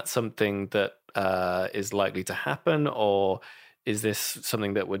 Is that something that is likely to happen, or is this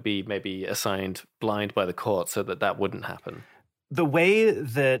something that would be maybe assigned blind by the court so that wouldn't happen? The way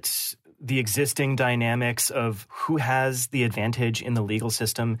that the existing dynamics of who has the advantage in the legal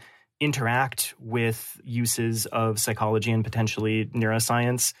system interact with uses of psychology and potentially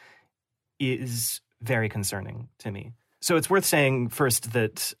neuroscience is very concerning to me. So it's worth saying first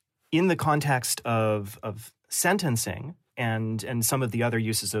that in the context of sentencing and some of the other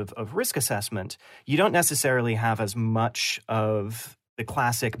uses of risk assessment, you don't necessarily have as much of the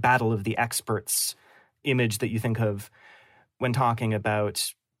classic battle of the experts image that you think of when talking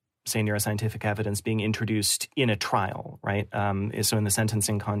about, say, neuroscientific evidence being introduced in a trial, right? So in the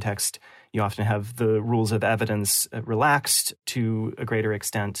sentencing context, you often have the rules of evidence relaxed to a greater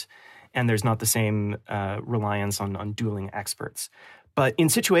extent, and there's not the same reliance on dueling experts. But in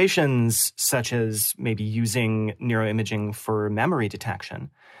situations such as maybe using neuroimaging for memory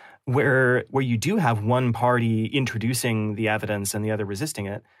detection, where you do have one party introducing the evidence and the other resisting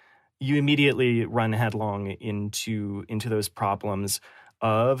it, you immediately run headlong into those problems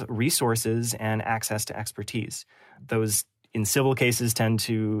of resources and access to expertise. Those in civil cases tend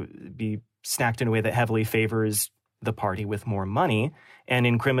to be stacked in a way that heavily favors the party with more money, and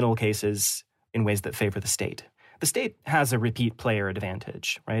in criminal cases in ways that favor the state. The state has a repeat player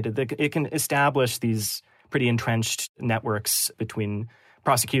advantage, right? It can establish these pretty entrenched networks between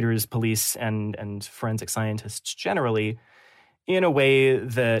prosecutors, police, and forensic scientists generally in a way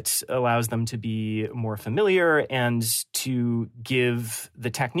that allows them to be more familiar and to give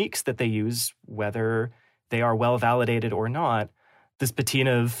the techniques that they use, whether they are well validated or not, this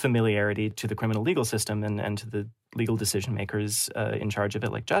patina of familiarity to the criminal legal system and to the legal decision makers in charge of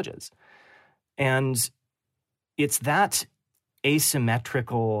it, like judges. And it's that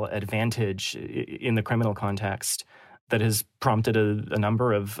asymmetrical advantage in the criminal context that has prompted a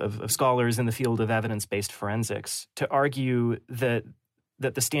number of scholars in the field of evidence-based forensics to argue that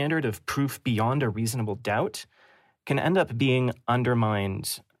the standard of proof beyond a reasonable doubt can end up being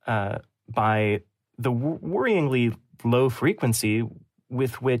undermined by the worryingly low frequency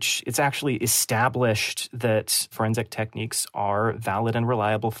with which it's actually established that forensic techniques are valid and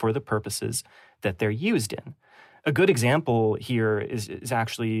reliable for the purposes that they're used in. A good example here is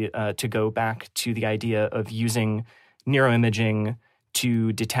actually to go back to the idea of using neuroimaging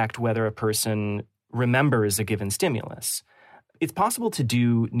to detect whether a person remembers a given stimulus. It's possible to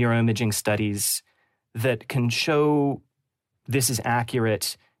do neuroimaging studies that can show this is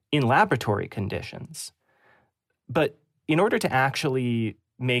accurate in laboratory conditions. But in order to actually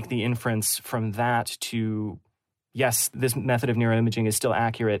make the inference from that to, yes, this method of neuroimaging is still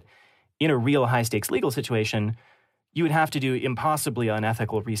accurate in a real high-stakes legal situation, you would have to do impossibly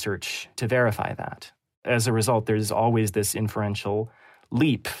unethical research to verify that. As a result, there's always this inferential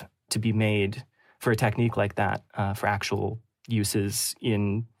leap to be made for a technique like that for actual uses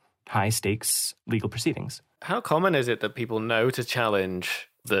in high-stakes legal proceedings. How common is it that people know to challenge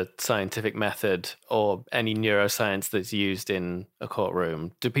the scientific method or any neuroscience that's used in a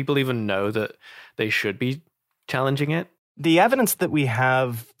courtroom? Do people even know that they should be challenging it? The evidence that we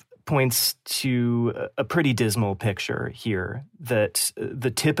have points to a pretty dismal picture here, that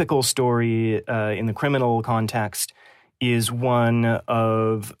the typical story in the criminal context is one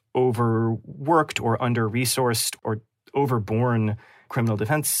of overworked or under-resourced or overborne criminal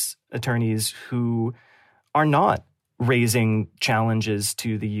defense attorneys who are not raising challenges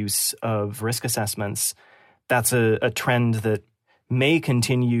to the use of risk assessments. That's a trend that may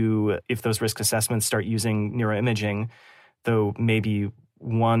continue if those risk assessments start using neuroimaging, though maybe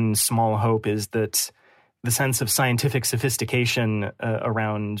one small hope is that the sense of scientific sophistication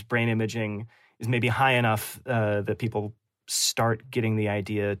around brain imaging is maybe high enough that people start getting the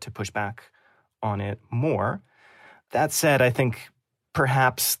idea to push back on it more. That said, I think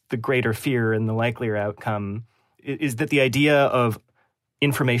perhaps the greater fear and the likelier outcome is that the idea of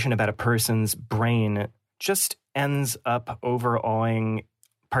information about a person's brain just ends up overawing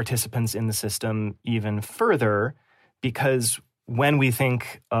participants in the system even further, because when we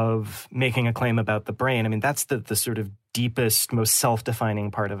think of making a claim about the brain, I mean, that's the sort of deepest, most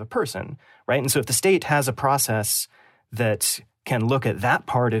self-defining part of a person, right? And so if the state has a process that can look at that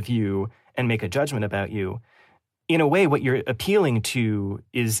part of you and make a judgment about you, in a way, what you're appealing to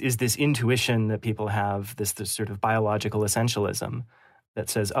is this intuition that people have, this sort of biological essentialism that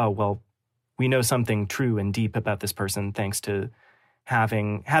says, oh, well, we know something true and deep about this person thanks to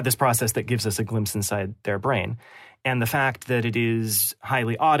having had this process that gives us a glimpse inside their brain. And the fact that it is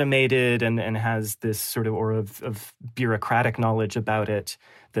highly automated and has this sort of aura of bureaucratic knowledge about it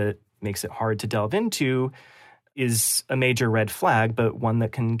that makes it hard to delve into is a major red flag, but one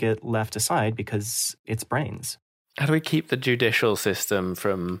that can get left aside because it's brains. How do we keep the judicial system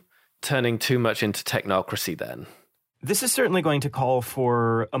from turning too much into technocracy then? This is certainly going to call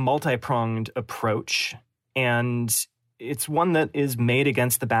for a multi-pronged approach, and it's one that is made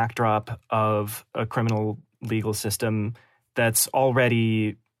against the backdrop of a criminal legal system that's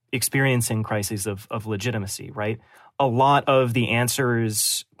already experiencing crises of legitimacy, right? A lot of the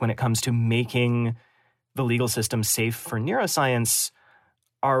answers when it comes to making the legal system safe for neuroscience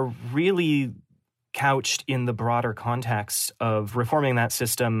are really couched in the broader context of reforming that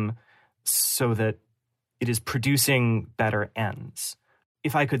system so that it is producing better ends.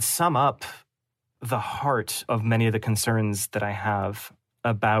 If I could sum up the heart of many of the concerns that I have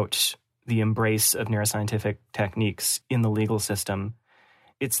about the embrace of neuroscientific techniques in the legal system,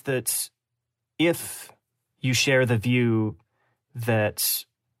 it's that if you share the view that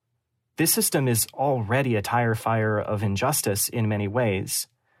this system is already a tire fire of injustice in many ways,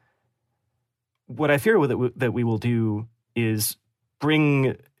 what I fear that we will do is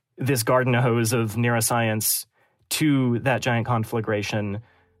bring this garden hose of neuroscience to that giant conflagration,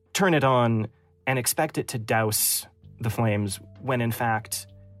 turn it on, and expect it to douse the flames when, in fact,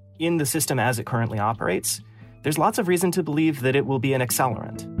 in the system as it currently operates, there's lots of reason to believe that it will be an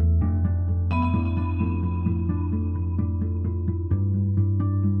accelerant.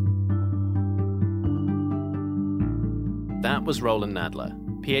 That was Roland Nadler,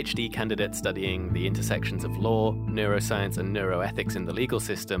 PhD candidate studying the intersections of law, neuroscience, and neuroethics in the legal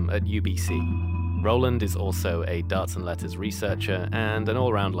system at UBC. Roland is also a Darts and Letters researcher and an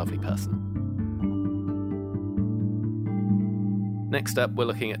all-round lovely person. Next up, we're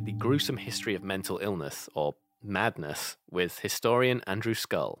looking at the gruesome history of mental illness, or madness, with historian Andrew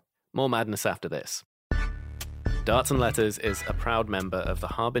Scull. More madness after this. Darts and Letters is a proud member of the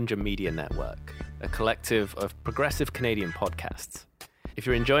Harbinger Media Network, a collective of progressive Canadian podcasts. If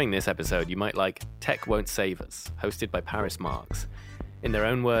you're enjoying this episode, you might like Tech Won't Save Us, hosted by Paris Marx. In their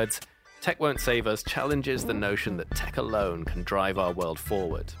own words, Tech Won't Save Us challenges the notion that tech alone can drive our world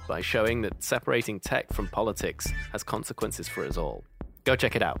forward by showing that separating tech from politics has consequences for us all. Go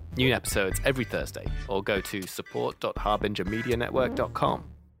check it out. New episodes every Thursday, or go to support.harbingermedianetwork.com.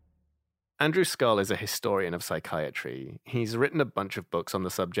 Andrew Scull is a historian of psychiatry. He's written a bunch of books on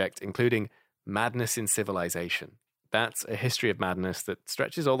the subject, including Madness in Civilization. That's a history of madness that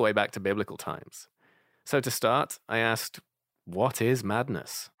stretches all the way back to biblical times. So to start, I asked, what is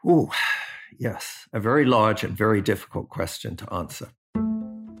madness? Ooh, yes, a very large and very difficult question to answer.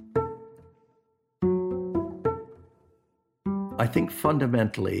 I think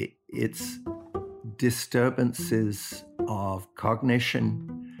fundamentally it's disturbances of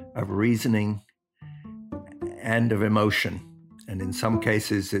cognition, of reasoning, and of emotion. And in some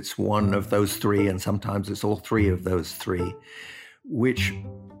cases, it's one of those three, and sometimes it's all three of those three, which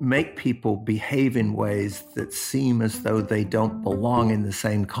make people behave in ways that seem as though they don't belong in the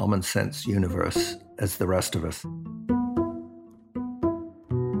same common sense universe as the rest of us.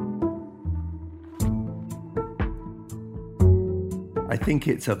 I think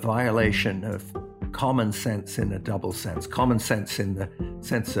it's a violation of common sense in a double sense. Common sense in the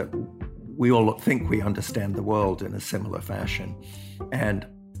sense that we all think we understand the world in a similar fashion. And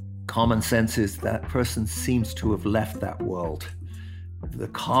common sense is that person seems to have left that world. The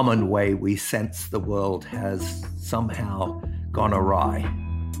common way we sense the world has somehow gone awry.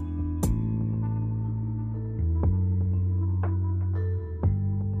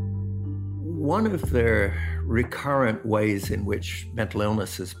 One of the recurrent ways in which mental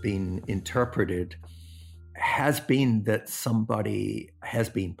illness has been interpreted has been that somebody has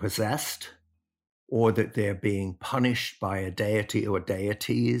been possessed, or that they're being punished by a deity or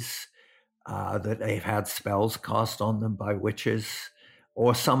deities, that they've had spells cast on them by witches,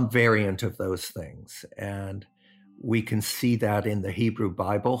 or some variant of those things. And we can see that in the Hebrew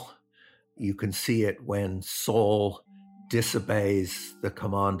Bible. You can see it when Saul disobeys the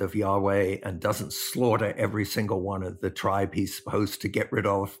command of Yahweh and doesn't slaughter every single one of the tribe he's supposed to get rid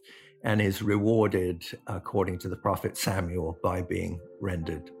of, and is rewarded, according to the prophet Samuel, by being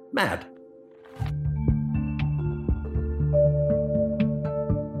rendered mad.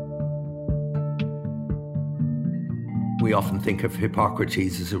 We often think of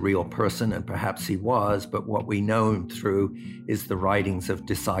Hippocrates as a real person, and perhaps he was, but what we know him through is the writings of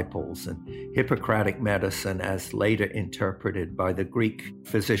disciples. And Hippocratic medicine, as later interpreted by the Greek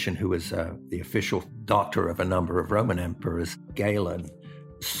physician who was the official doctor of a number of Roman emperors, Galen,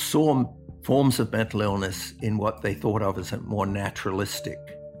 saw forms of mental illness in what they thought of as a more naturalistic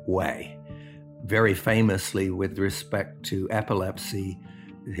way. Very famously, with respect to epilepsy,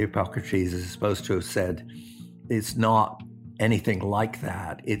 Hippocrates is supposed to have said, it's not anything like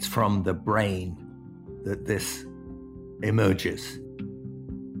that. It's from the brain that this emerges.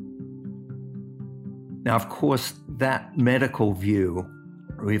 Now, of course, that medical view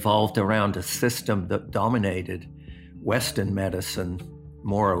revolved around a system that dominated Western medicine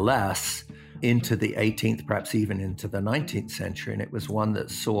more or less into the 18th, perhaps even into the 19th century. And it was one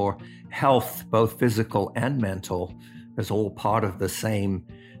that saw health, both physical and mental, as all part of the same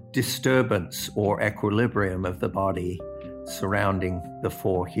disturbance or equilibrium of the body surrounding the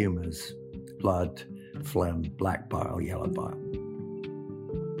four humours: blood, phlegm, black bile, yellow bile.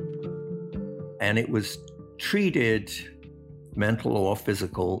 And it was treated, mental or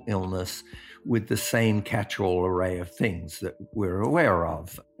physical illness, with the same catch-all array of things that we're aware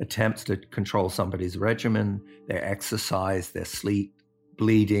of. Attempts to control somebody's regimen, their exercise, their sleep,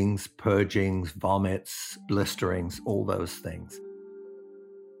 bleedings, purgings, vomits, blisterings, all those things.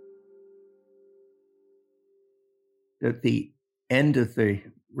 At the end of the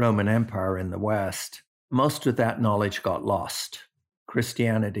Roman Empire in the West, most of that knowledge got lost.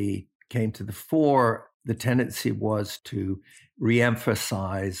 Christianity came to the fore. The tendency was to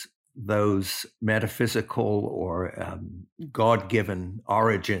re-emphasize those metaphysical or God-given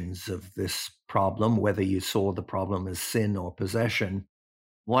origins of this problem, whether you saw the problem as sin or possession.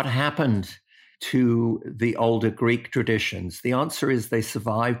 What happened to the older Greek traditions? The answer is they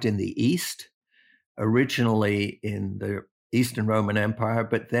survived in the East, originally in the Eastern Roman Empire,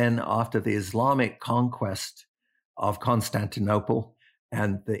 but then after the Islamic conquest of Constantinople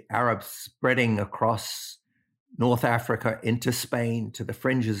and the Arabs spreading across North Africa into Spain to the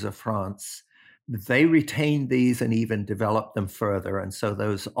fringes of France, they retained these and even developed them further. And so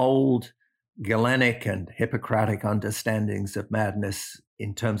those old Galenic and Hippocratic understandings of madness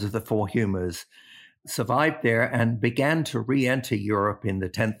in terms of the four humors survived there and began to re-enter Europe in the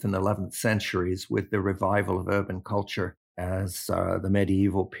 10th and 11th centuries with the revival of urban culture as the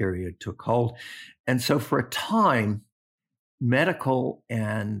medieval period took hold. And so for a time, medical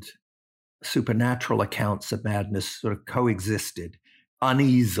and supernatural accounts of madness sort of coexisted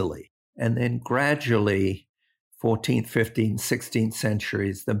uneasily. And then gradually, 14th, 15th, 16th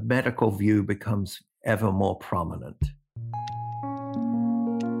centuries, the medical view becomes ever more prominent.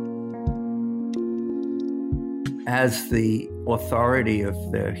 As the authority of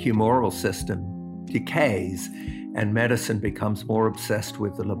the humoral system decays and medicine becomes more obsessed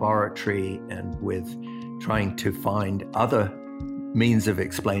with the laboratory and with trying to find other means of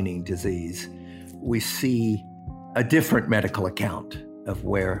explaining disease, we see a different medical account of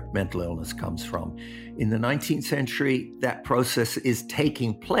where mental illness comes from. In the 19th century, that process is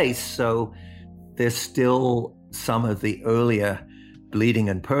taking place, so there's still some of the earlier bleeding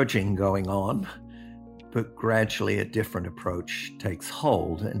and purging going on, but gradually a different approach takes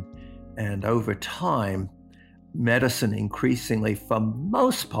hold. And over time, medicine increasingly, for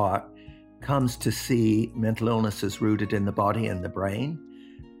most part, comes to see mental illness as rooted in the body and the brain.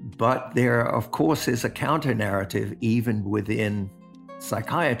 But there, of course, is a counter-narrative even within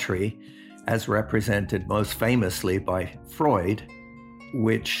psychiatry, as represented most famously by Freud,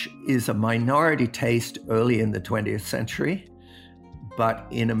 which is a minority taste early in the 20th century, But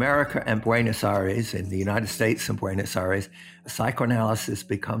in America and Buenos Aires, in the United States and Buenos Aires, psychoanalysis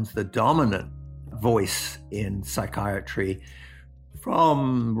becomes the dominant voice in psychiatry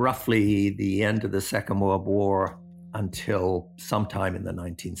from roughly the end of the Second World War until sometime in the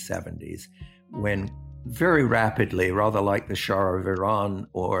 1970s, when very rapidly, rather like the Shah of Iran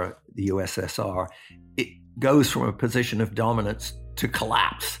or the USSR, it goes from a position of dominance to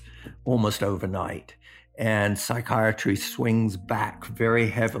collapse almost overnight. And psychiatry swings back very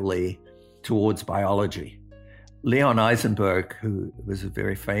heavily towards biology. Leon Eisenberg, who was a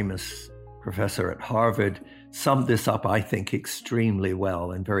very famous professor at Harvard, summed this up, I think, extremely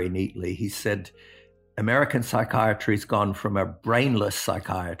well and very neatly. He said, American psychiatry has gone from a brainless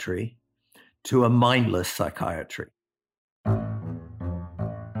psychiatry to a mindless psychiatry.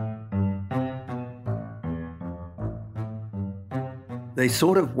 They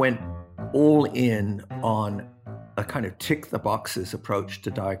sort of went all in on a kind of tick-the-boxes approach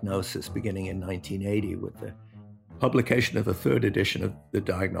to diagnosis beginning in 1980 with the publication of the third edition of the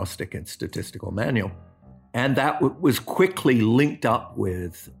Diagnostic and Statistical Manual. And that was quickly linked up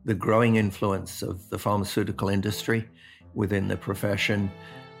with the growing influence of the pharmaceutical industry within the profession,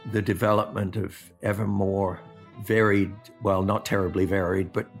 the development of ever more varied, well, not terribly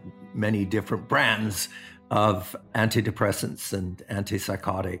varied, but many different brands of antidepressants and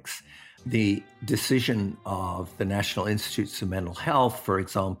antipsychotics. The decision of the National Institutes of Mental Health, for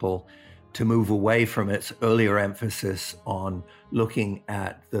example, to move away from its earlier emphasis on looking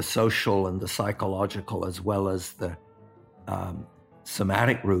at the social and the psychological as well as the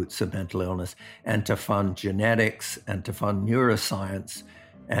somatic roots of mental illness, and to fund genetics and to fund neuroscience,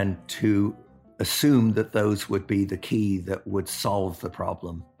 and to assume that those would be the key that would solve the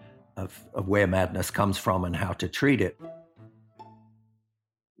problem of where madness comes from and how to treat it.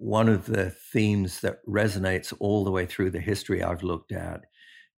 One of the themes that resonates all the way through the history I've looked at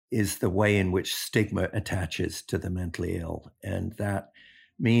is the way in which stigma attaches to the mentally ill. And that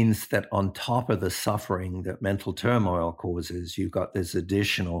means that on top of the suffering that mental turmoil causes, you've got this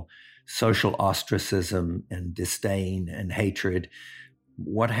additional social ostracism and disdain and hatred.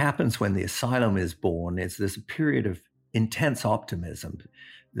 What happens when the asylum is born is there's a period of intense optimism.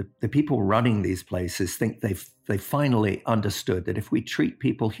 The people running these places think they finally understood that if we treat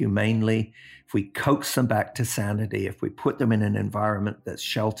people humanely, if we coax them back to sanity, if we put them in an environment that's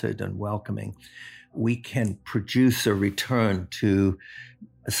sheltered and welcoming, we can produce a return to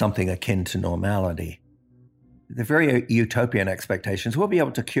something akin to normality. The very utopian expectations, we'll be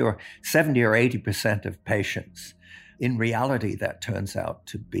able to cure 70 or 80% of patients. In reality, that turns out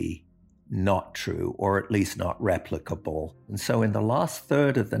to be not true, or at least not replicable. And so in the last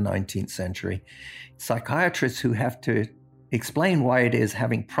third of the 19th century, psychiatrists who have to explain why it is,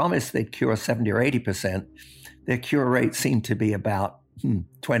 having promised they'd cure 70 or 80%, their cure rate seemed to be about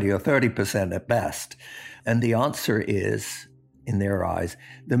 20 or 30% at best. And the answer is, in their eyes,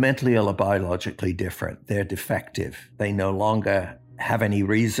 the mentally ill are biologically different. They're defective. They no longer have any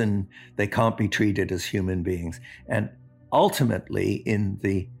reason. They can't be treated as human beings. And ultimately, in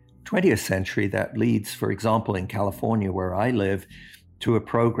the 20th century, that leads, for example, in California, where I live, to a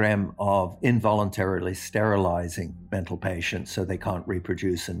program of involuntarily sterilizing mental patients so they can't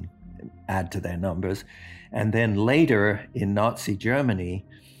reproduce and add to their numbers. And then later in Nazi Germany,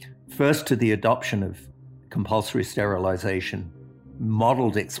 first to the adoption of compulsory sterilization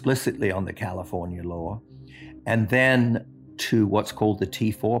modeled explicitly on the California law, and then to what's called the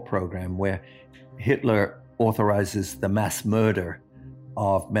T4 program, where Hitler authorizes the mass murder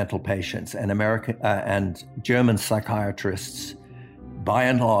of mental patients, and American and German psychiatrists, by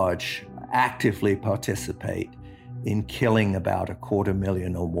and large, actively participate in killing about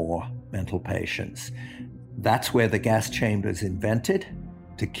 250,000 or more mental patients. That's where the gas chamber is invented,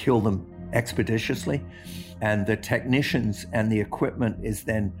 to kill them expeditiously, and the technicians and the equipment is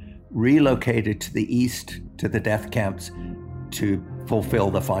then relocated to the east to the death camps to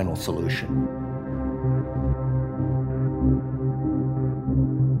fulfill the final solution.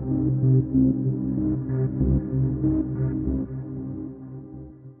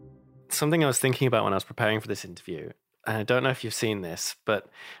 Something I was thinking about when I was preparing for this interview, and I don't know if you've seen this, but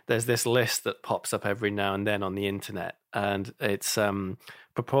there's this list that pops up every now and then on the internet, and it's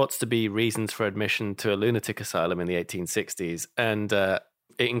purports to be reasons for admission to a lunatic asylum in the 1860s, and it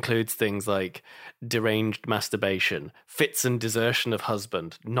includes things like deranged masturbation, fits and desertion of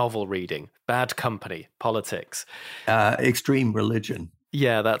husband, novel reading, bad company, politics. Extreme religion.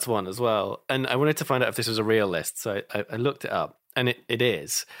 Yeah, that's one as well. And I wanted to find out if this was a real list, so I looked it up, and it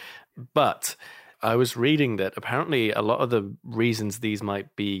is. But I was reading that apparently a lot of the reasons these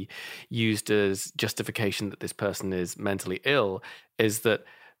might be used as justification that this person is mentally ill is that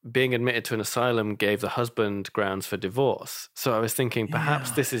being admitted to an asylum gave the husband grounds for divorce. So I was thinking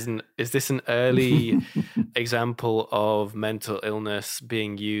perhaps this is an early example of mental illness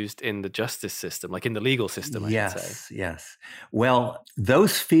being used in the justice system, like in the legal system, I should say. Yes. Well,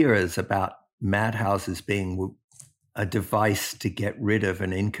 those fears about madhouses being a device to get rid of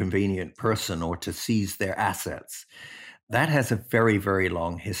an inconvenient person or to seize their assets, that has a very, very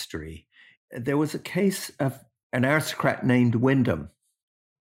long history. There was a case of an aristocrat named Wyndham.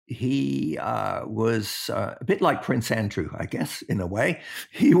 He was a bit like Prince Andrew, I guess, in a way.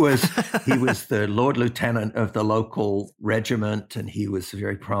 He was the Lord Lieutenant of the local regiment, and he was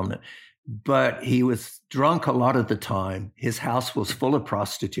very prominent. But he was drunk a lot of the time. His house was full of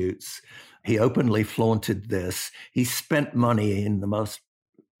prostitutes. He openly flaunted this. He spent money in the most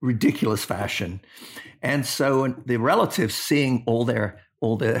ridiculous fashion. And so the relatives, seeing all their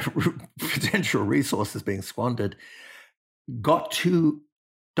potential resources being squandered, got two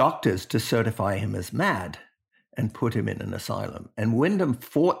doctors to certify him as mad and put him in an asylum. And Wyndham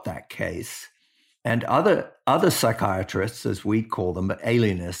fought that case, and other psychiatrists, as we'd call them, but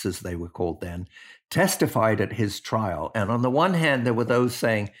alienists as they were called then, testified at his trial. And on the one hand, there were those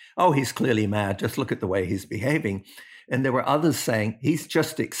saying, oh, he's clearly mad, just look at the way he's behaving. And there were others saying, he's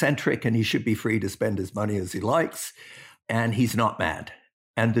just eccentric and he should be free to spend his money as he likes, and he's not mad.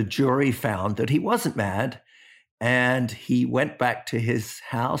 And the jury found that he wasn't mad. And he went back to his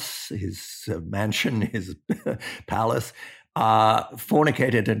house, his mansion, his palace,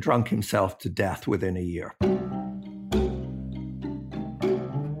 fornicated and drunk himself to death within a year.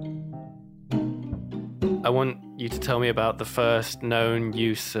 I want you to tell me about the first known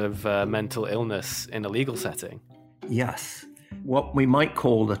use of mental illness in a legal setting. Yes. What we might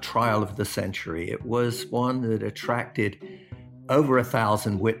call the trial of the century. It was one that attracted over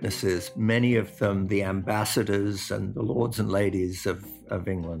 1,000 witnesses, many of them the ambassadors and the lords and ladies of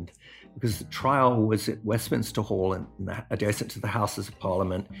England, because the trial was at Westminster Hall and adjacent to the Houses of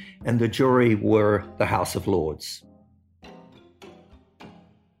Parliament, and the jury were the House of Lords.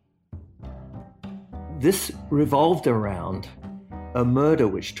 This revolved around a murder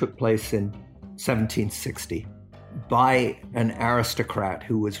which took place in 1760 by an aristocrat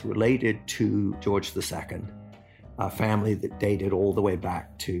who was related to George II, a family that dated all the way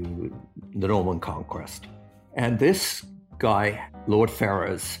back to the Norman Conquest. And this guy, Lord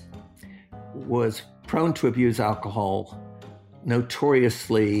Ferrers, was prone to abuse alcohol,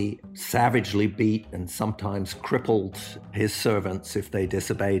 notoriously savagely beat and sometimes crippled his servants if they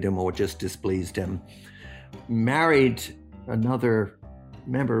disobeyed him or just displeased him, married another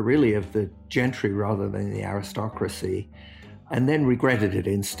member really of the gentry rather than the aristocracy, and then regretted it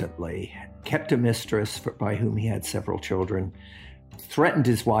instantly, kept a mistress by whom he had several children, threatened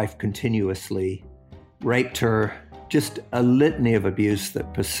his wife continuously, raped her, just a litany of abuse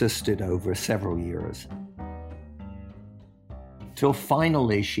that persisted over several years. Till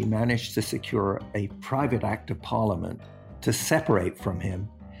finally she managed to secure a private act of parliament to separate from him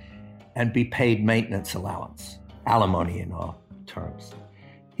and be paid maintenance allowance, alimony in our terms.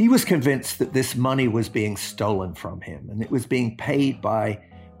 He was convinced that this money was being stolen from him, and it was being paid by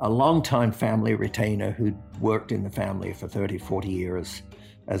a longtime family retainer who'd worked in the family for 30, 40 years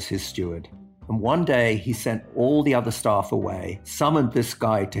as his steward. And one day he sent all the other staff away, summoned this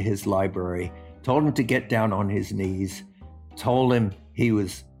guy to his library, told him to get down on his knees, told him he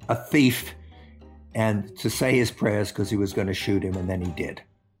was a thief and to say his prayers because he was going to shoot him, and then he did.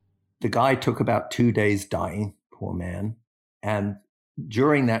 The guy took about 2 days dying, poor man. And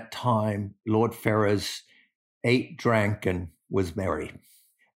during that time, Lord Ferrers ate, drank, and was merry.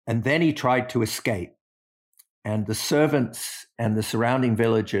 And then he tried to escape. And the servants and the surrounding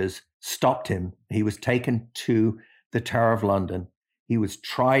villagers stopped him. He was taken to the Tower of London. He was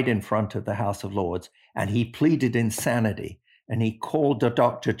tried in front of the House of Lords, and he pleaded insanity. And he called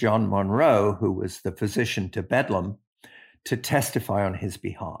Dr. John Monroe, who was the physician to Bedlam, to testify on his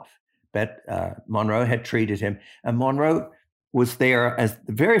behalf. Monroe had treated him, and Monroe was there as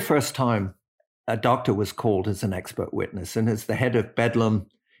the very first time a doctor was called as an expert witness. And as the head of Bedlam,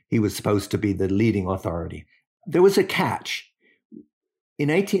 he was supposed to be the leading authority. There was a catch. In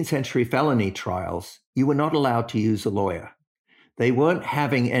 18th century felony trials, you were not allowed to use a lawyer. They weren't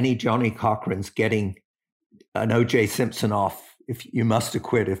having any Johnny Cochran's getting an O.J. Simpson off if you must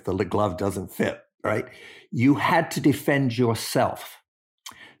acquit if the glove doesn't fit, right? You had to defend yourself.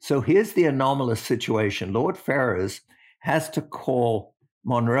 So here's the anomalous situation. Lord Ferrers has to call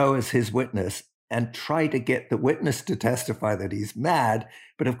Monroe as his witness, and try to get the witness to testify that he's mad.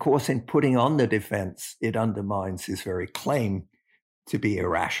 But of course, in putting on the defense, it undermines his very claim to be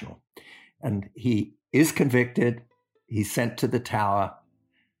irrational. And he is convicted. He's sent to the Tower.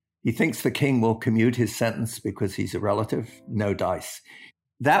 He thinks the king will commute his sentence because he's a relative. No dice.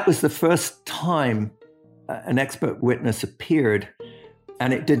 That was the first time an expert witness appeared,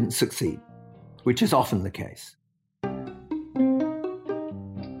 and it didn't succeed, which is often the case.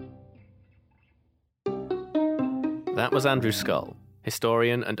 That was Andrew Scull,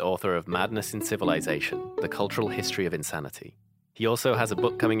 historian and author of Madness in Civilization, The Cultural History of Insanity. He also has a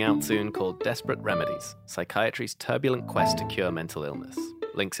book coming out soon called Desperate Remedies, Psychiatry's Turbulent Quest to Cure Mental Illness.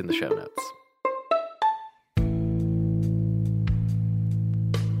 Links in the show notes.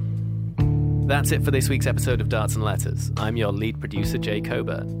 That's it for this week's episode of Darts and Letters. I'm your lead producer, Jay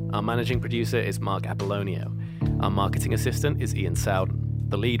Coburn. Our managing producer is Mark Apollonio. Our marketing assistant is Ian Sowden.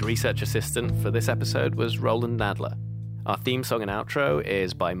 The lead research assistant for this episode was Roland Nadler. Our theme song and outro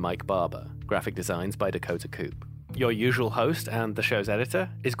is by Mike Barber. Graphic designs by Dakota Coop. Your usual host and the show's editor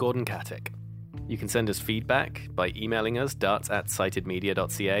is Gordon Katic. You can send us feedback by emailing us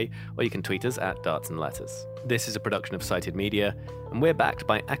darts@citedmedia.ca, or you can tweet us at dartsandletters. This is a production of Cited Media, and we're backed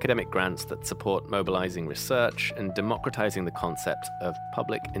by academic grants that support mobilizing research and democratizing the concept of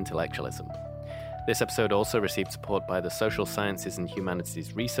public intellectualism. This episode also received support by the Social Sciences and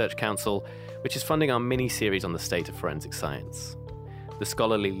Humanities Research Council, which is funding our mini-series on the state of forensic science. The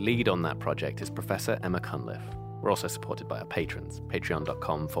scholarly lead on that project is Professor Emma Cunliffe. We're also supported by our patrons,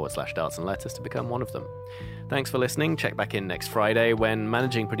 patreon.com/dartsandletters to become one of them. Thanks for listening. Check back in next Friday when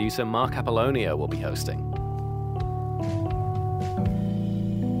managing producer Mark Apollonio will be hosting.